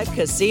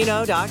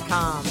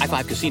highfivecasino.com. High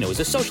Five Casino is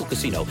a social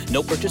casino.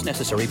 No purchase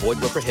necessary. Void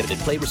where prohibited.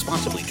 Play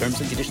responsibly. Terms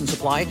and conditions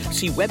apply.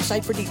 See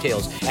website for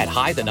details at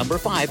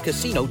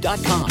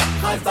high5casino.com.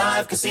 High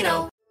Five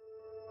Casino.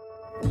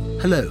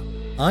 Hello,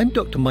 I'm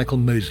Dr. Michael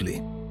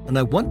Mosley, and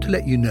I want to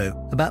let you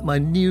know about my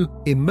new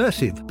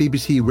immersive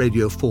BBC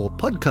Radio 4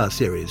 podcast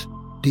series,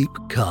 Deep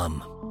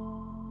Calm.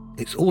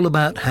 It's all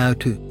about how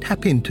to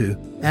tap into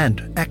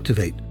and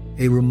activate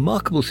a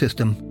remarkable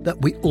system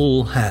that we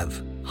all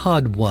have,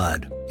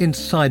 hardwired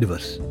inside of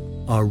us,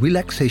 our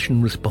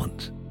relaxation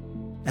response.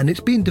 And it's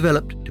been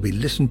developed to be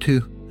listened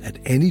to at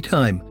any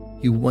time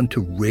you want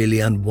to really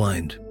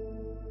unwind.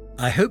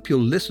 I hope you'll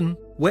listen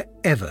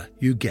wherever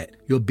you get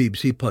your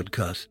BBC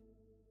podcasts.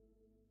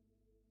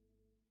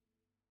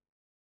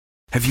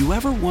 Have you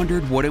ever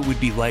wondered what it would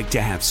be like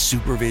to have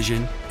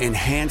supervision,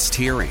 enhanced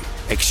hearing,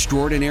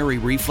 extraordinary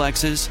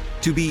reflexes,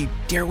 to be,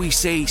 dare we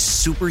say,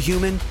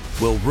 superhuman?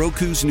 Well,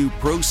 Roku's new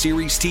Pro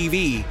Series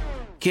TV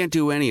can't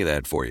do any of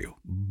that for you.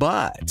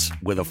 But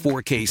with a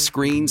 4K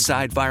screen,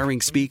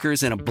 side-firing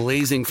speakers, and a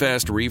blazing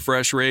fast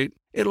refresh rate,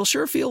 it'll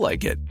sure feel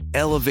like it.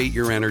 Elevate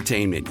your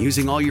entertainment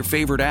using all your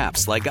favorite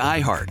apps like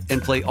iHeart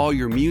and play all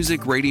your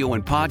music, radio,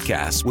 and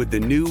podcasts with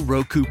the new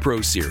Roku Pro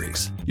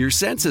Series. Your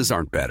senses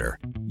aren't better.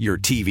 Your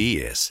TV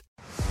is.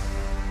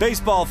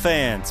 Baseball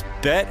fans,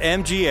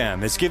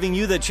 BetMGM is giving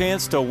you the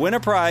chance to win a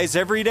prize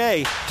every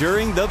day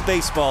during the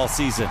baseball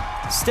season.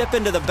 Step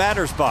into the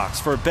batter's box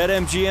for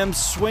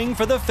BetMGM's Swing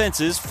for the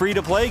Fences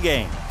free-to-play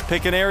game.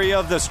 Pick an area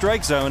of the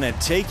strike zone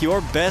and take your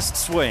best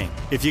swing.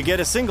 If you get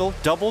a single,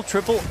 double,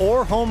 triple,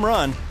 or home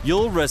run,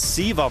 you'll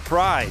receive a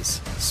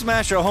prize.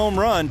 Smash a home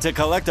run to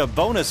collect a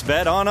bonus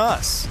bet on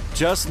us.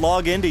 Just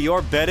log into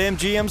your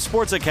BetMGM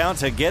sports account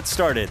to get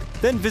started.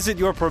 Then visit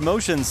your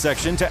promotions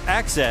section to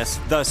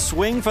access the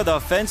Swing for the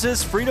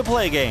Fences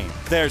free-to-play game.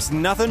 There's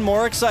nothing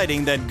more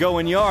exciting than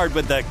going yard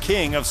with the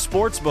king of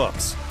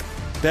sportsbooks.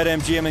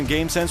 BetMGM and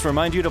GameSense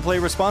remind you to play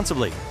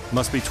responsibly.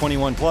 Must be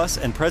 21 plus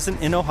and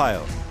present in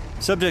Ohio.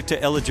 Subject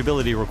to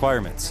eligibility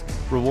requirements.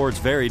 Rewards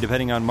vary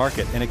depending on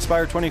market and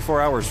expire 24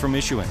 hours from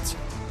issuance.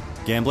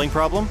 Gambling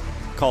problem?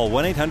 Call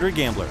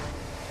 1-800-GAMBLER.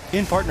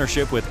 In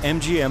partnership with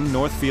MGM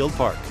Northfield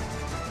Park.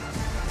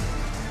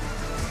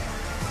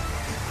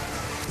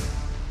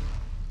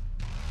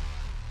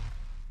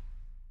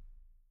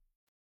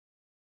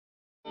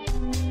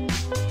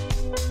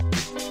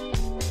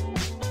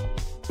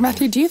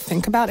 Matthew, do you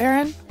think about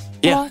Aaron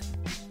a lot?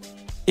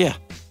 Yeah.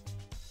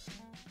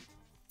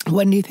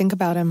 When do you think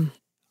about him?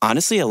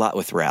 Honestly, a lot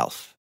with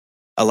Ralph.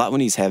 A lot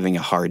when he's having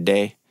a hard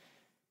day.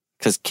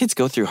 Because kids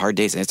go through hard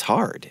days, and it's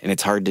hard. And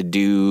it's hard to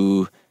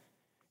do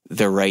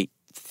the right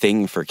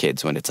thing for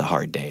kids when it's a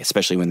hard day,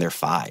 especially when they're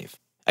 5.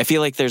 I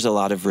feel like there's a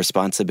lot of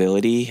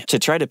responsibility to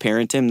try to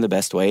parent him the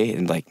best way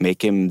and, like,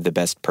 make him the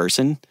best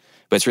person.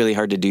 But it's really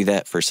hard to do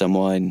that for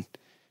someone.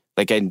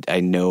 Like, I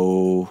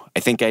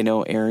think I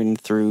know Aaron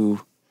through,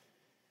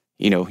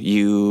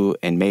 you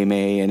and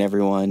May and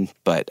everyone.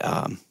 But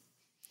I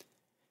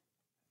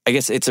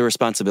guess it's a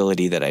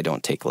responsibility that I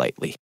don't take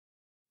lightly.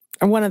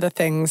 And one of the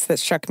things that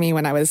struck me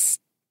when I was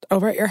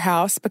over at your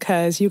house,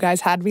 because you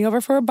guys had me over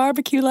for a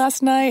barbecue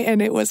last night,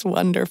 and it was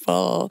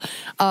wonderful.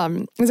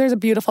 There's a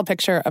beautiful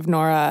picture of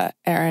Nora,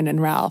 Aaron,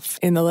 and Ralph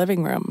in the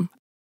living room.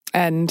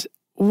 And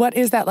what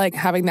is that like,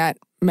 having that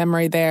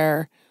memory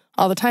there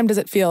all the time? Does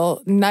it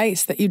feel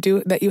nice that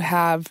you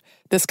have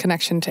this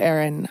connection to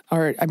Aaron?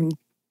 Or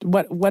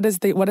what is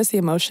the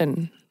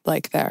emotion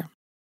like there?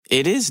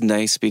 It is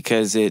nice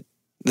because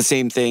the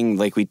same thing,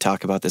 like we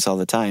talk about this all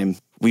the time.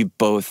 We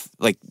both,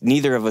 like,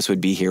 neither of us would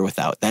be here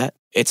without that.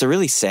 It's a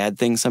really sad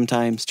thing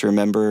sometimes to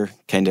remember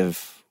kind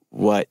of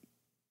what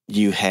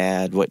you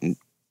had, what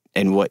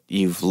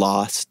you've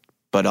lost,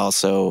 but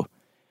also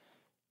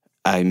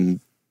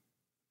I'm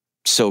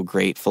so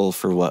grateful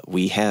for what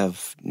we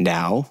have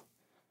now.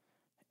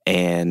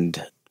 And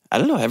I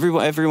don't know,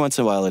 every once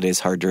in a while it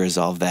is hard to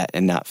resolve that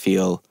and not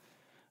feel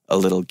a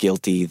little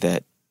guilty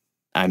that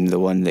I'm the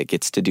one that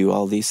gets to do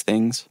all these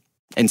things.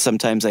 And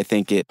sometimes I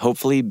think it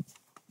hopefully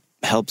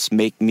helps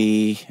make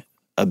me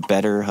a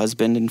better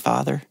husband and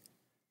father.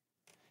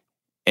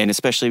 And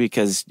especially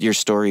because your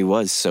story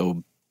was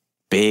so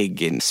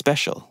big and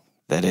special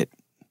that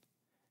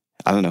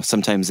I don't know,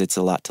 sometimes it's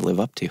a lot to live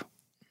up to.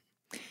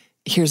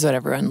 Here's what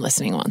everyone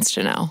listening wants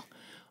to know.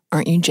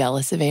 Aren't you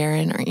jealous of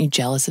Aaron? Aren't you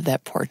jealous of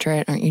that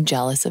portrait? Aren't you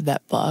jealous of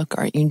that book?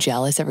 Aren't you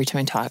jealous every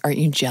time I talk? Aren't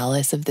you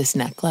jealous of this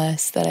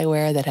necklace that I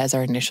wear that has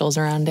our initials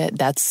around it?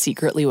 That's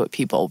secretly what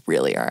people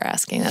really are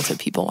asking. That's what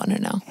people want to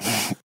know.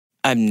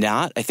 I'm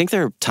not. I think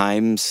there are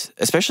times,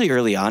 especially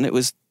early on, it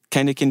was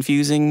kind of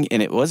confusing,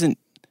 and it wasn't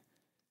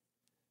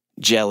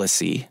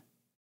jealousy.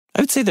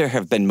 I would say there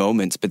have been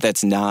moments, but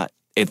that's not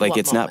it. Like,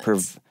 it's not.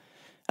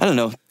 I don't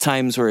know,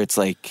 times where it's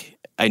like,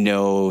 I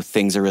know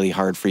things are really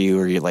hard for you,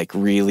 or you're like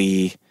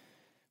really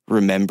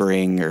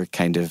remembering, or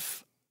kind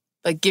of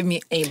like, give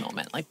me a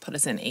moment, like put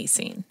us in a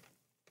scene.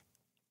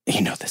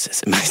 You know, this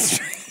isn't my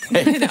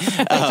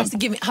just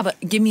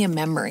give me a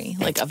memory,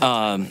 like of a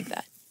time like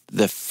that.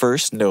 The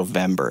first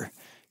November,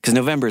 because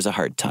November is a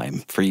hard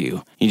time for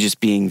you. You're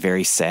just being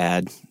very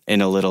sad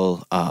and a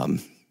little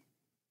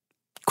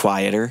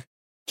quieter.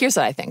 Here's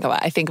what I think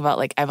about. I think about,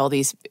 like, I have all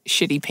these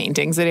shitty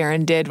paintings that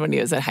Aaron did when he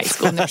was in high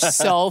school, and they're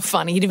so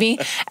funny to me.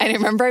 And I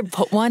remember I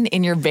put one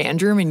in your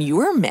band room, and you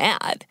were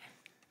mad.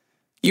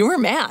 You were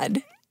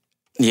mad.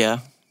 Yeah.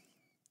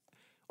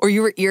 Or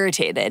you were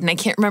irritated. And I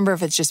can't remember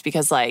if it's just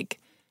because, like,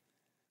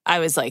 I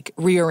was, like,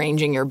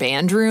 rearranging your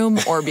band room,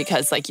 or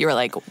because, like, you were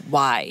like,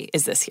 why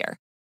is this here?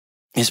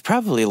 It's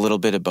probably a little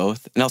bit of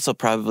both. And also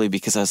probably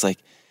because I was like,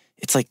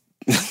 it's like,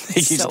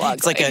 so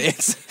ugly.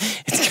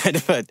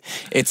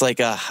 It's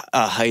like a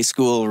high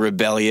school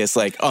rebellious,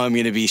 like, oh, I'm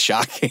going to be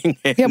shocking.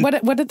 Yeah,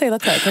 what did they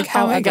look like? Like,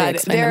 how would they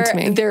explain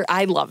them to me?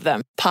 I love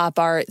them. Pop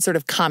art, sort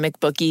of comic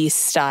booky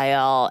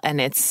style,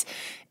 and it's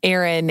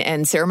Aaron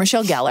and Sarah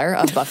Michelle Gellar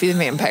of Buffy the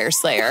Vampire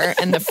Slayer.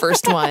 And the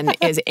first one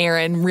is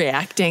Aaron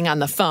reacting on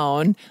the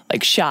phone,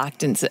 like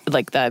shocked, and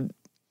like the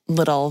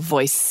little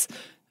voice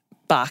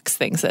box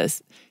thing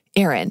says,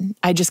 Aaron,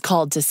 I just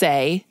called to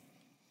say,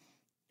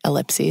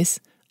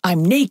 ellipses,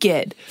 I'm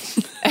naked.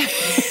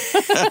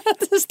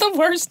 This is the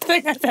worst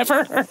thing I've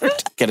ever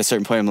heard. At a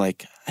certain point, I'm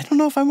like, I don't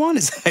know if I want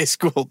his high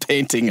school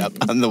painting up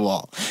on the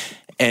wall.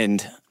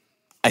 And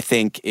I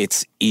think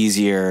it's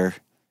easier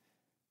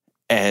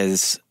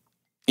as,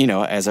 you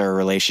know, as our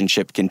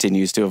relationship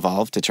continues to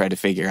evolve to try to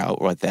figure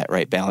out what that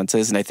right balance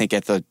is. And I think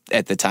at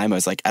the time I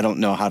was like, I don't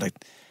know how to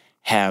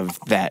have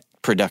that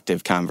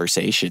productive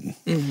conversation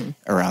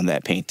around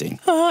that painting.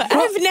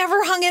 I've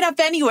never hung it up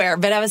anywhere,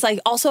 but I was like,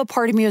 also a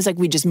part of me was like,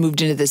 we just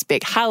moved into this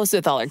big house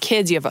with all our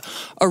kids. You have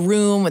a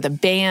room with a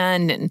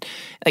band, and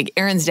like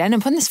Aaron's dead,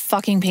 and putting this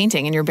fucking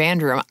painting in your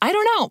band room. I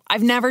don't know.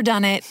 I've never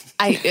done it.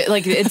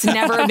 It's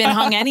never been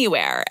hung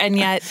anywhere, and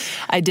yet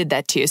I did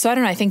that too. So I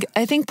don't know.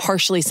 I think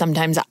partially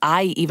sometimes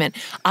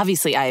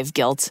obviously I have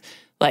guilt.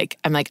 Like,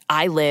 I'm like,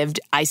 I lived,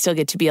 I still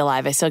get to be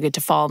alive. I still get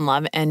to fall in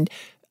love. And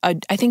I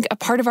think a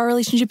part of our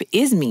relationship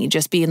is me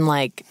just being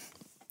like,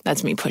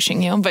 that's me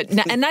pushing you.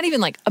 And not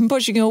even like, I'm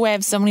pushing you away. I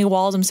have so many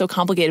walls. I'm so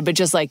complicated. But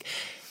just like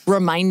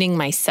reminding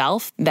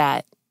myself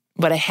that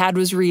what I had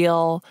was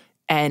real.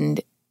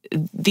 And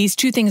these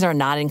two things are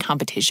not in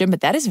competition.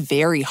 But that is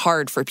very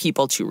hard for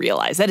people to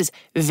realize. That is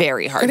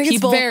very hard. I think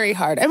it's very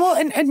hard.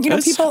 And you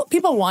know,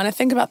 people want to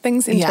think about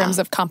things in terms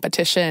of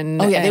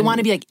competition. Oh, yeah. They want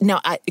to be like, no,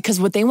 because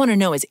what they want to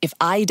know is, if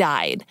I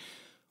died,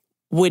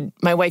 would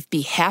my wife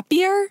be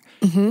happier,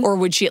 or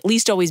would she at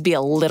least always be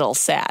a little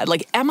sad?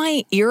 Like, am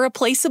I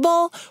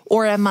irreplaceable,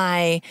 or am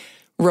I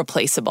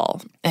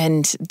replaceable?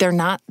 And they're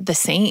not the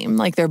same.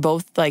 Like, they're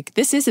both like,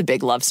 this is a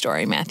big love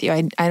story, Matthew.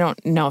 I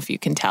don't know if you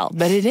can tell,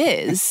 but it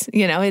is.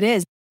 You know, it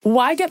is.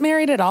 Why get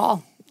married at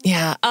all?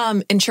 Yeah.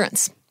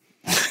 Insurance.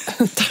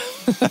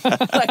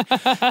 Like,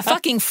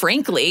 fucking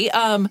frankly.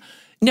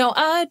 No,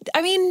 I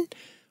mean,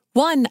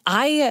 one,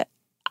 I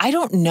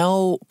don't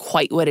know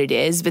quite what it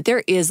is, but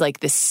there is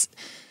like this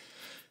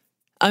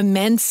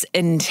immense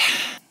and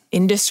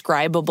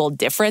indescribable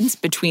difference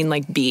between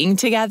like being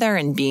together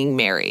and being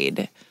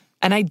married.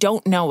 And I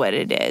don't know what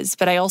it is,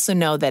 but I also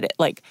know that it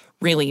like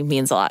really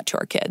means a lot to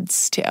our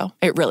kids too.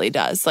 It really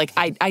does. Like,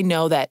 I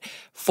know that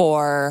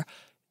for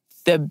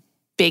the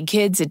big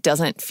kids, it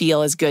doesn't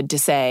feel as good to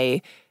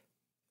say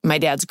my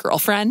dad's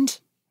girlfriend,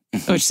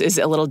 which is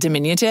a little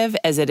diminutive,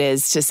 as it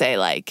is to say,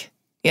 like,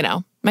 you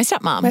know, my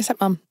stepmom. My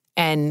stepmom.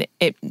 And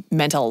it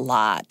meant a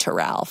lot to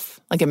Ralph.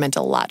 Like, it meant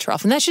a lot to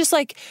Ralph. And that's just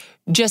like,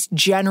 just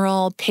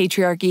general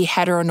patriarchy,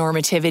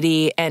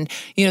 heteronormativity. And,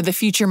 you know, the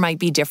future might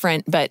be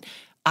different, but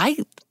I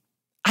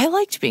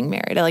liked being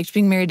married. I liked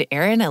being married to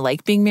Aaron. I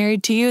like being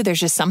married to you. There's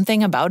just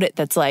something about it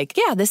that's like,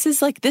 yeah, this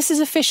is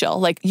official.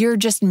 Like, you're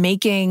just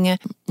making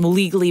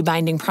legally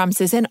binding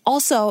promises. And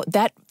also,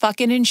 that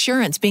fucking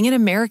insurance, being an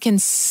American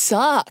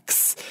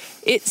sucks.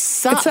 It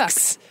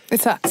sucks. It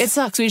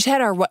sucks. We just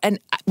had and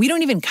we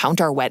don't even count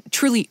our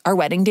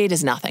wedding date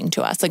is nothing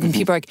to us. Like, when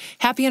people are like,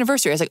 happy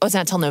anniversary, I was like, oh, it's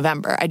not till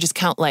November. I just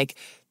count like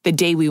the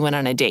day we went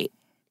on a date.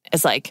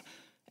 It's like,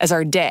 as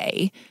our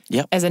day,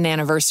 as an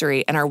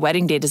anniversary, and our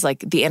wedding date is like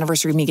the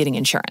anniversary of me getting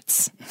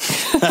insurance.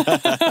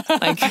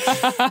 like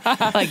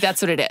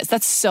that's what it is.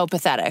 That's so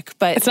pathetic,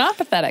 but it's not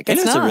pathetic. It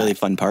was a really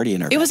fun party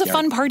in our backyard. It was a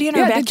fun party in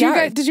our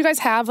backyard. Did you guys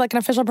have like an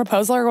official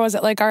proposal, or was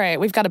it like, all right,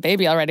 we've got a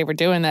baby already, we're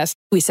doing this?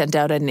 We sent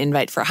out an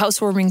invite for a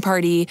housewarming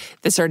party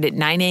that started at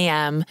 9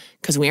 a.m.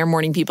 because we are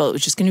morning people. It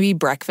was just going to be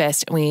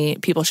breakfast,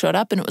 and people showed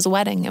up, and it was a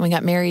wedding, and we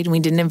got married, and we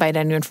didn't invite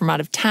anyone from out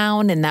of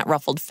town, and that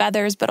ruffled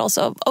feathers, but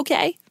also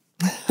okay.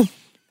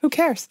 Who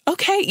cares?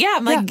 Okay, yeah.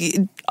 I'm like, okay.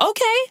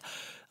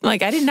 I'm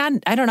like, I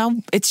don't know.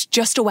 It's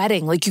just a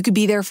wedding. Like, you could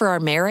be there for our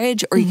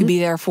marriage, or you could be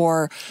there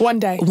for one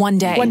day.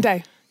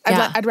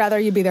 Yeah. I'd rather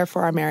you be there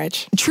for our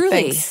marriage.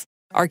 Truly. Thanks.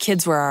 Our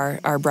kids were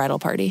our bridal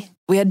party.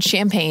 We had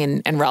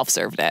champagne, and Ralph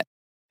served it.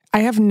 I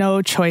have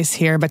no choice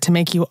here but to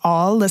make you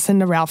all listen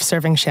to Ralph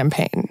serving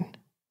champagne.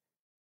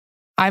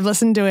 I've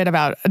listened to it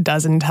about a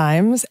dozen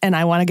times, and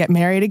I want to get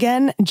married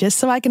again just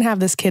so I can have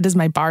this kid as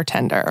my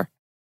bartender.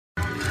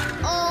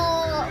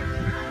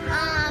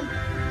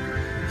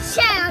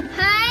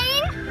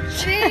 Champagne,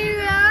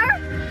 sugar,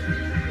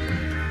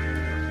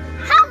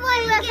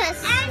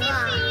 anything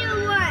you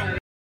want.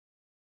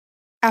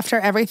 After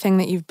everything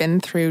that you've been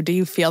through, do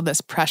you feel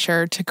this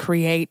pressure to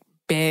create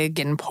big,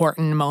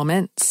 important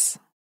moments?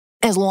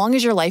 As long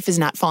as your life is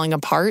not falling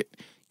apart,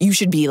 you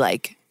should be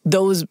like,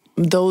 those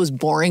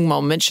boring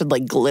moments should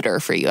like glitter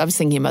for you. I was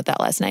thinking about that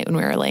last night when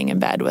we were laying in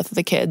bed with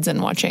the kids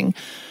and watching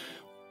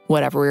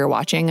whatever we were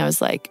watching. I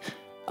was like,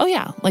 oh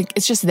yeah, like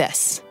it's just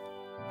this.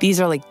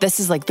 This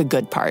is like the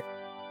good part.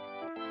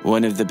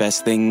 One of the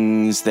best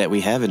things that we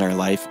have in our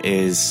life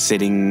is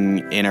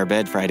sitting in our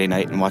bed Friday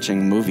night and watching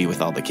a movie with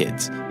all the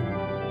kids.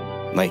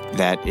 Like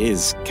that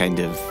is a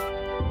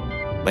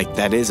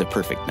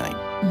perfect night.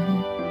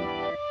 Mm-hmm.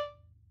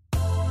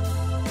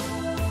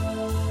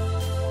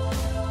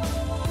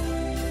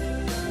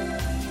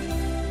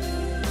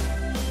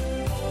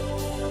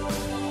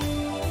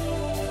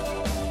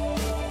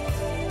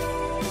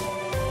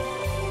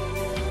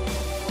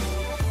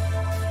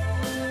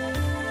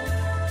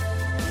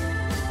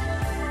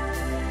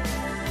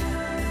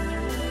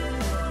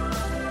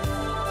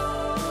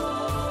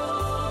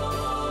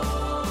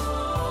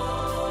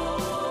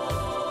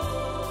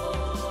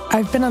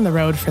 I've been on the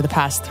road for the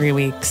past 3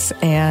 weeks,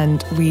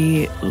 and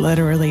we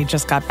literally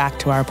just got back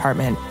to our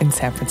apartment in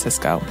San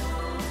Francisco.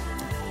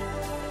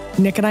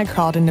 Nick and I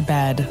crawled into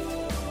bed.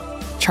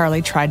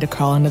 Charlie tried to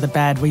crawl into the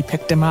bed. We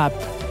picked him up.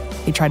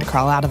 He tried to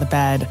crawl out of the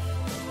bed.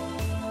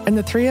 And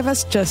the three of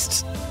us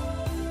just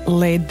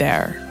laid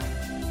there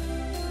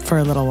for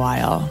a little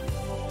while.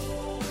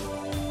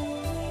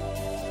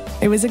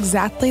 It was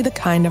exactly the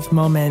kind of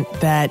moment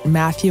that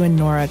Matthew and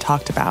Nora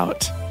talked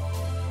about.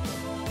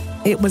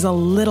 It was a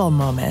little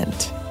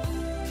moment,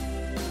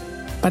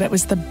 but it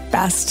was the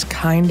best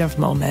kind of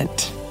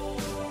moment.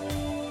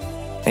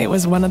 It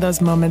was one of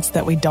those moments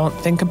that we don't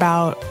think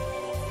about,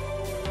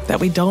 that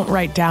we don't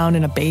write down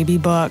in a baby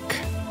book,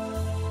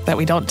 that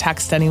we don't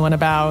text anyone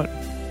about,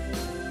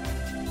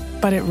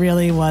 but it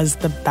really was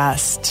the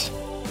best.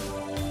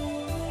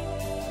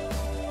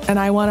 And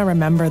I want to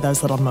remember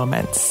those little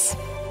moments.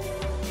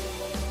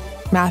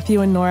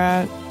 Matthew and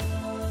Nora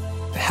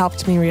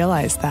helped me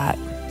realize that.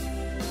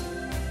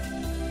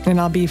 And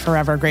I'll be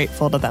forever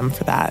grateful to them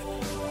for that.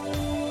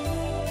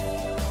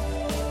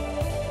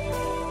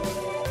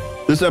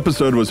 This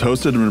episode was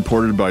hosted and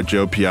reported by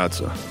Joe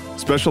Piazza.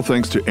 Special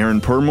thanks to Aaron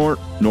Permort,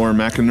 Nora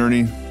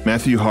McInerney,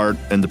 Matthew Hart,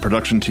 and the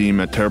production team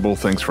at Terrible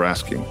Thanks for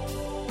Asking.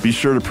 Be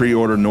sure to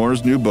pre-order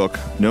Nora's new book,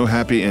 No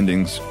Happy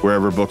Endings,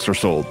 wherever books are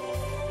sold.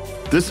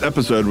 This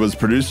episode was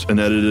produced and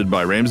edited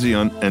by Ramsey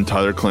Hunt and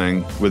Tyler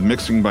Klang, with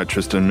mixing by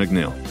Tristan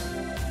McNeil.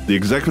 The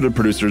executive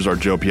producers are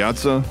Joe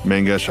Piazza,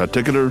 Mangesh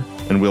Hattikudur,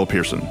 and Will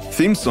Pearson.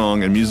 Theme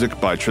song and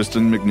music by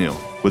Tristan McNeil,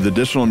 with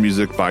additional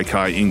music by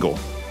Kai Engel.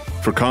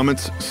 For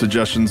comments,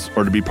 suggestions,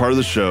 or to be part of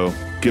the show,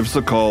 give us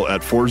a call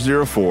at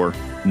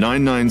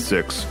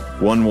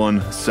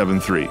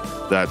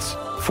 404-996-1173. That's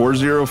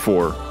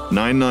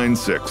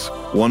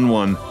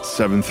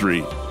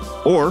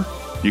 404-996-1173. Or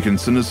you can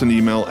send us an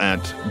email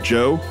at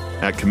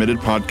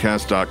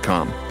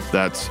joe@committedpodcast.com.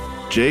 That's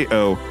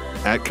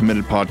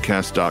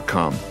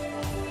jo@committedpodcast.com.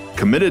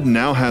 Committed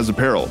now has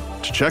apparel.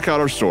 To check out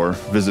our store,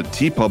 visit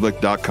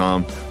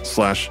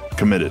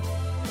tpublic.com/committed.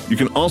 You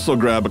can also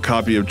grab a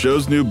copy of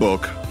Joe's new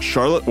book,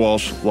 Charlotte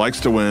Walsh Likes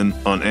to Win,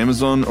 on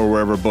Amazon or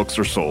wherever books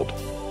are sold.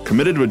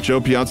 Committed with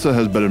Joe Piazza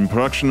has been in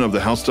production of the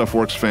How Stuff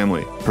Works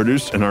family,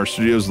 produced in our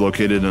studios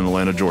located in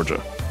Atlanta,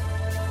 Georgia.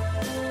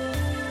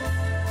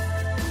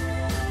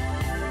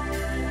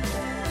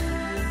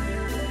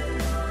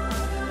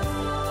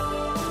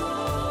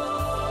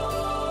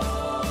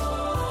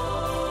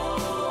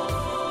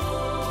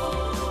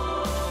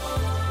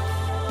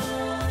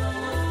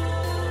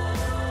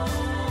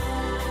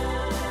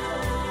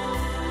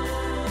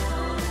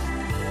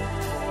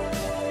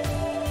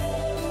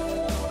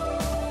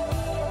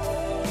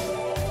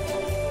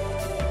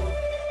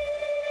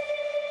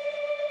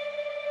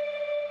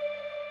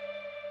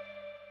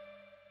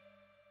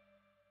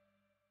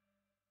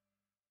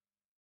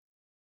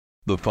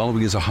 The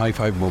following is a high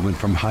five moment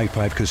from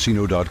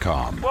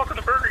highfivecasino.com. Welcome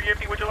to Burger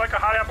Yippee. Would you like a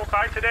hot apple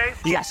pie today?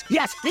 Yes,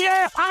 yeah,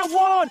 I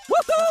won!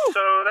 Woohoo!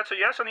 So that's a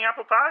yes on the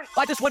apple pie?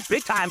 I just went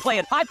big time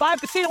playing High Five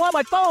Casino on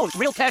my phone.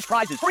 Real cash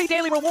prizes, free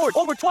daily rewards,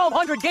 over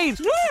 1,200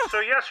 games. Yeah! So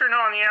yes or no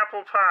on the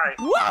apple pie?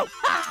 Whoa!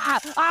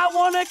 I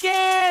won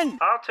again!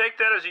 I'll take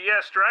that as a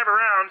yes. Drive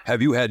around.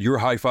 Have you had your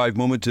high five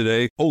moment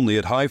today? Only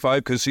at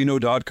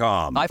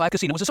highfivecasino.com. High Five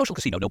Casino is a social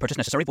casino. No purchase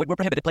necessary. Void where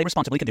prohibited. Play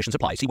responsibly. Conditions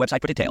apply. See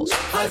website for details.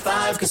 High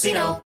Five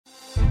Casino.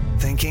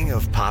 Thinking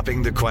of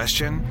popping the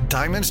question?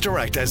 Diamonds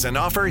Direct has an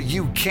offer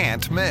you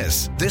can't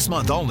miss. This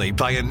month only,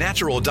 buy a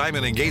natural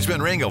diamond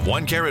engagement ring of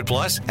 1 carat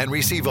plus and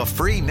receive a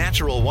free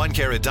natural 1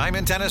 carat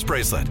diamond tennis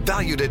bracelet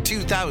valued at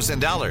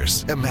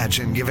 $2,000.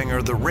 Imagine giving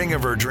her the ring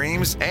of her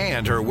dreams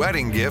and her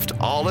wedding gift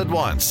all at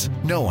once.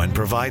 No one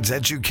provides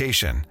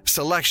education,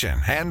 selection,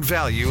 and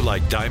value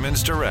like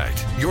Diamonds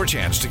Direct. Your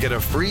chance to get a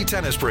free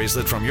tennis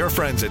bracelet from your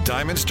friends at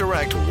Diamonds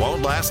Direct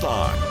won't last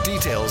long.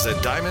 Details at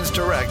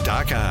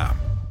diamondsdirect.com.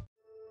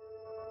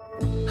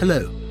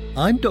 Hello,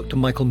 I'm Dr.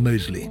 Michael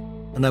Mosley,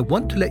 and I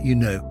want to let you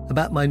know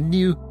about my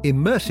new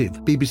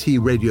immersive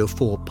BBC Radio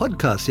 4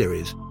 podcast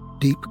series,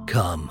 Deep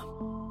Calm.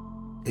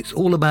 It's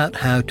all about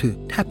how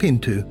to tap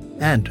into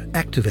and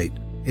activate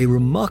a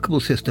remarkable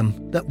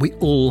system that we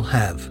all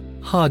have,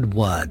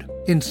 hardwired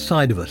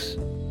inside of us,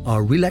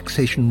 our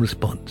relaxation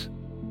response.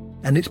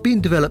 And it's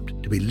been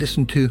developed to be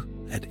listened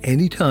to at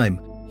any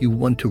time you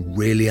want to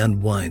really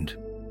unwind.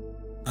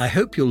 I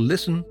hope you'll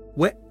listen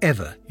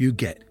wherever you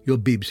get your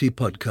BBC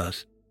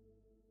podcasts.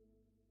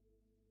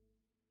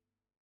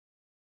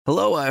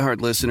 Hello,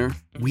 iHeart listener.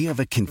 We have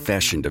a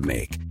confession to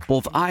make.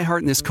 Both iHeart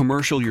and this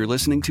commercial you're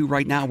listening to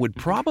right now would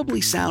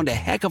probably sound a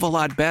heck of a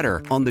lot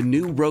better on the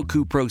new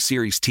Roku Pro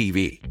Series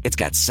TV. It's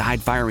got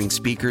side-firing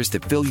speakers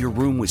that fill your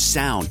room with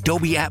sound,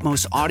 Dolby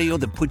Atmos audio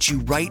that puts you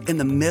right in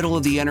the middle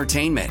of the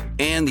entertainment,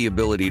 and the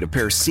ability to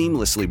pair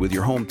seamlessly with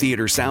your home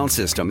theater sound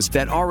systems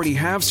that already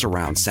have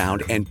surround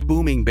sound and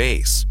booming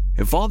bass.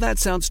 If all that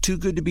sounds too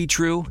good to be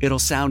true, it'll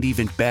sound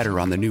even better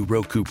on the new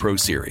Roku Pro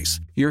Series.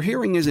 Your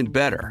hearing isn't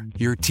better,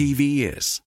 your TV is.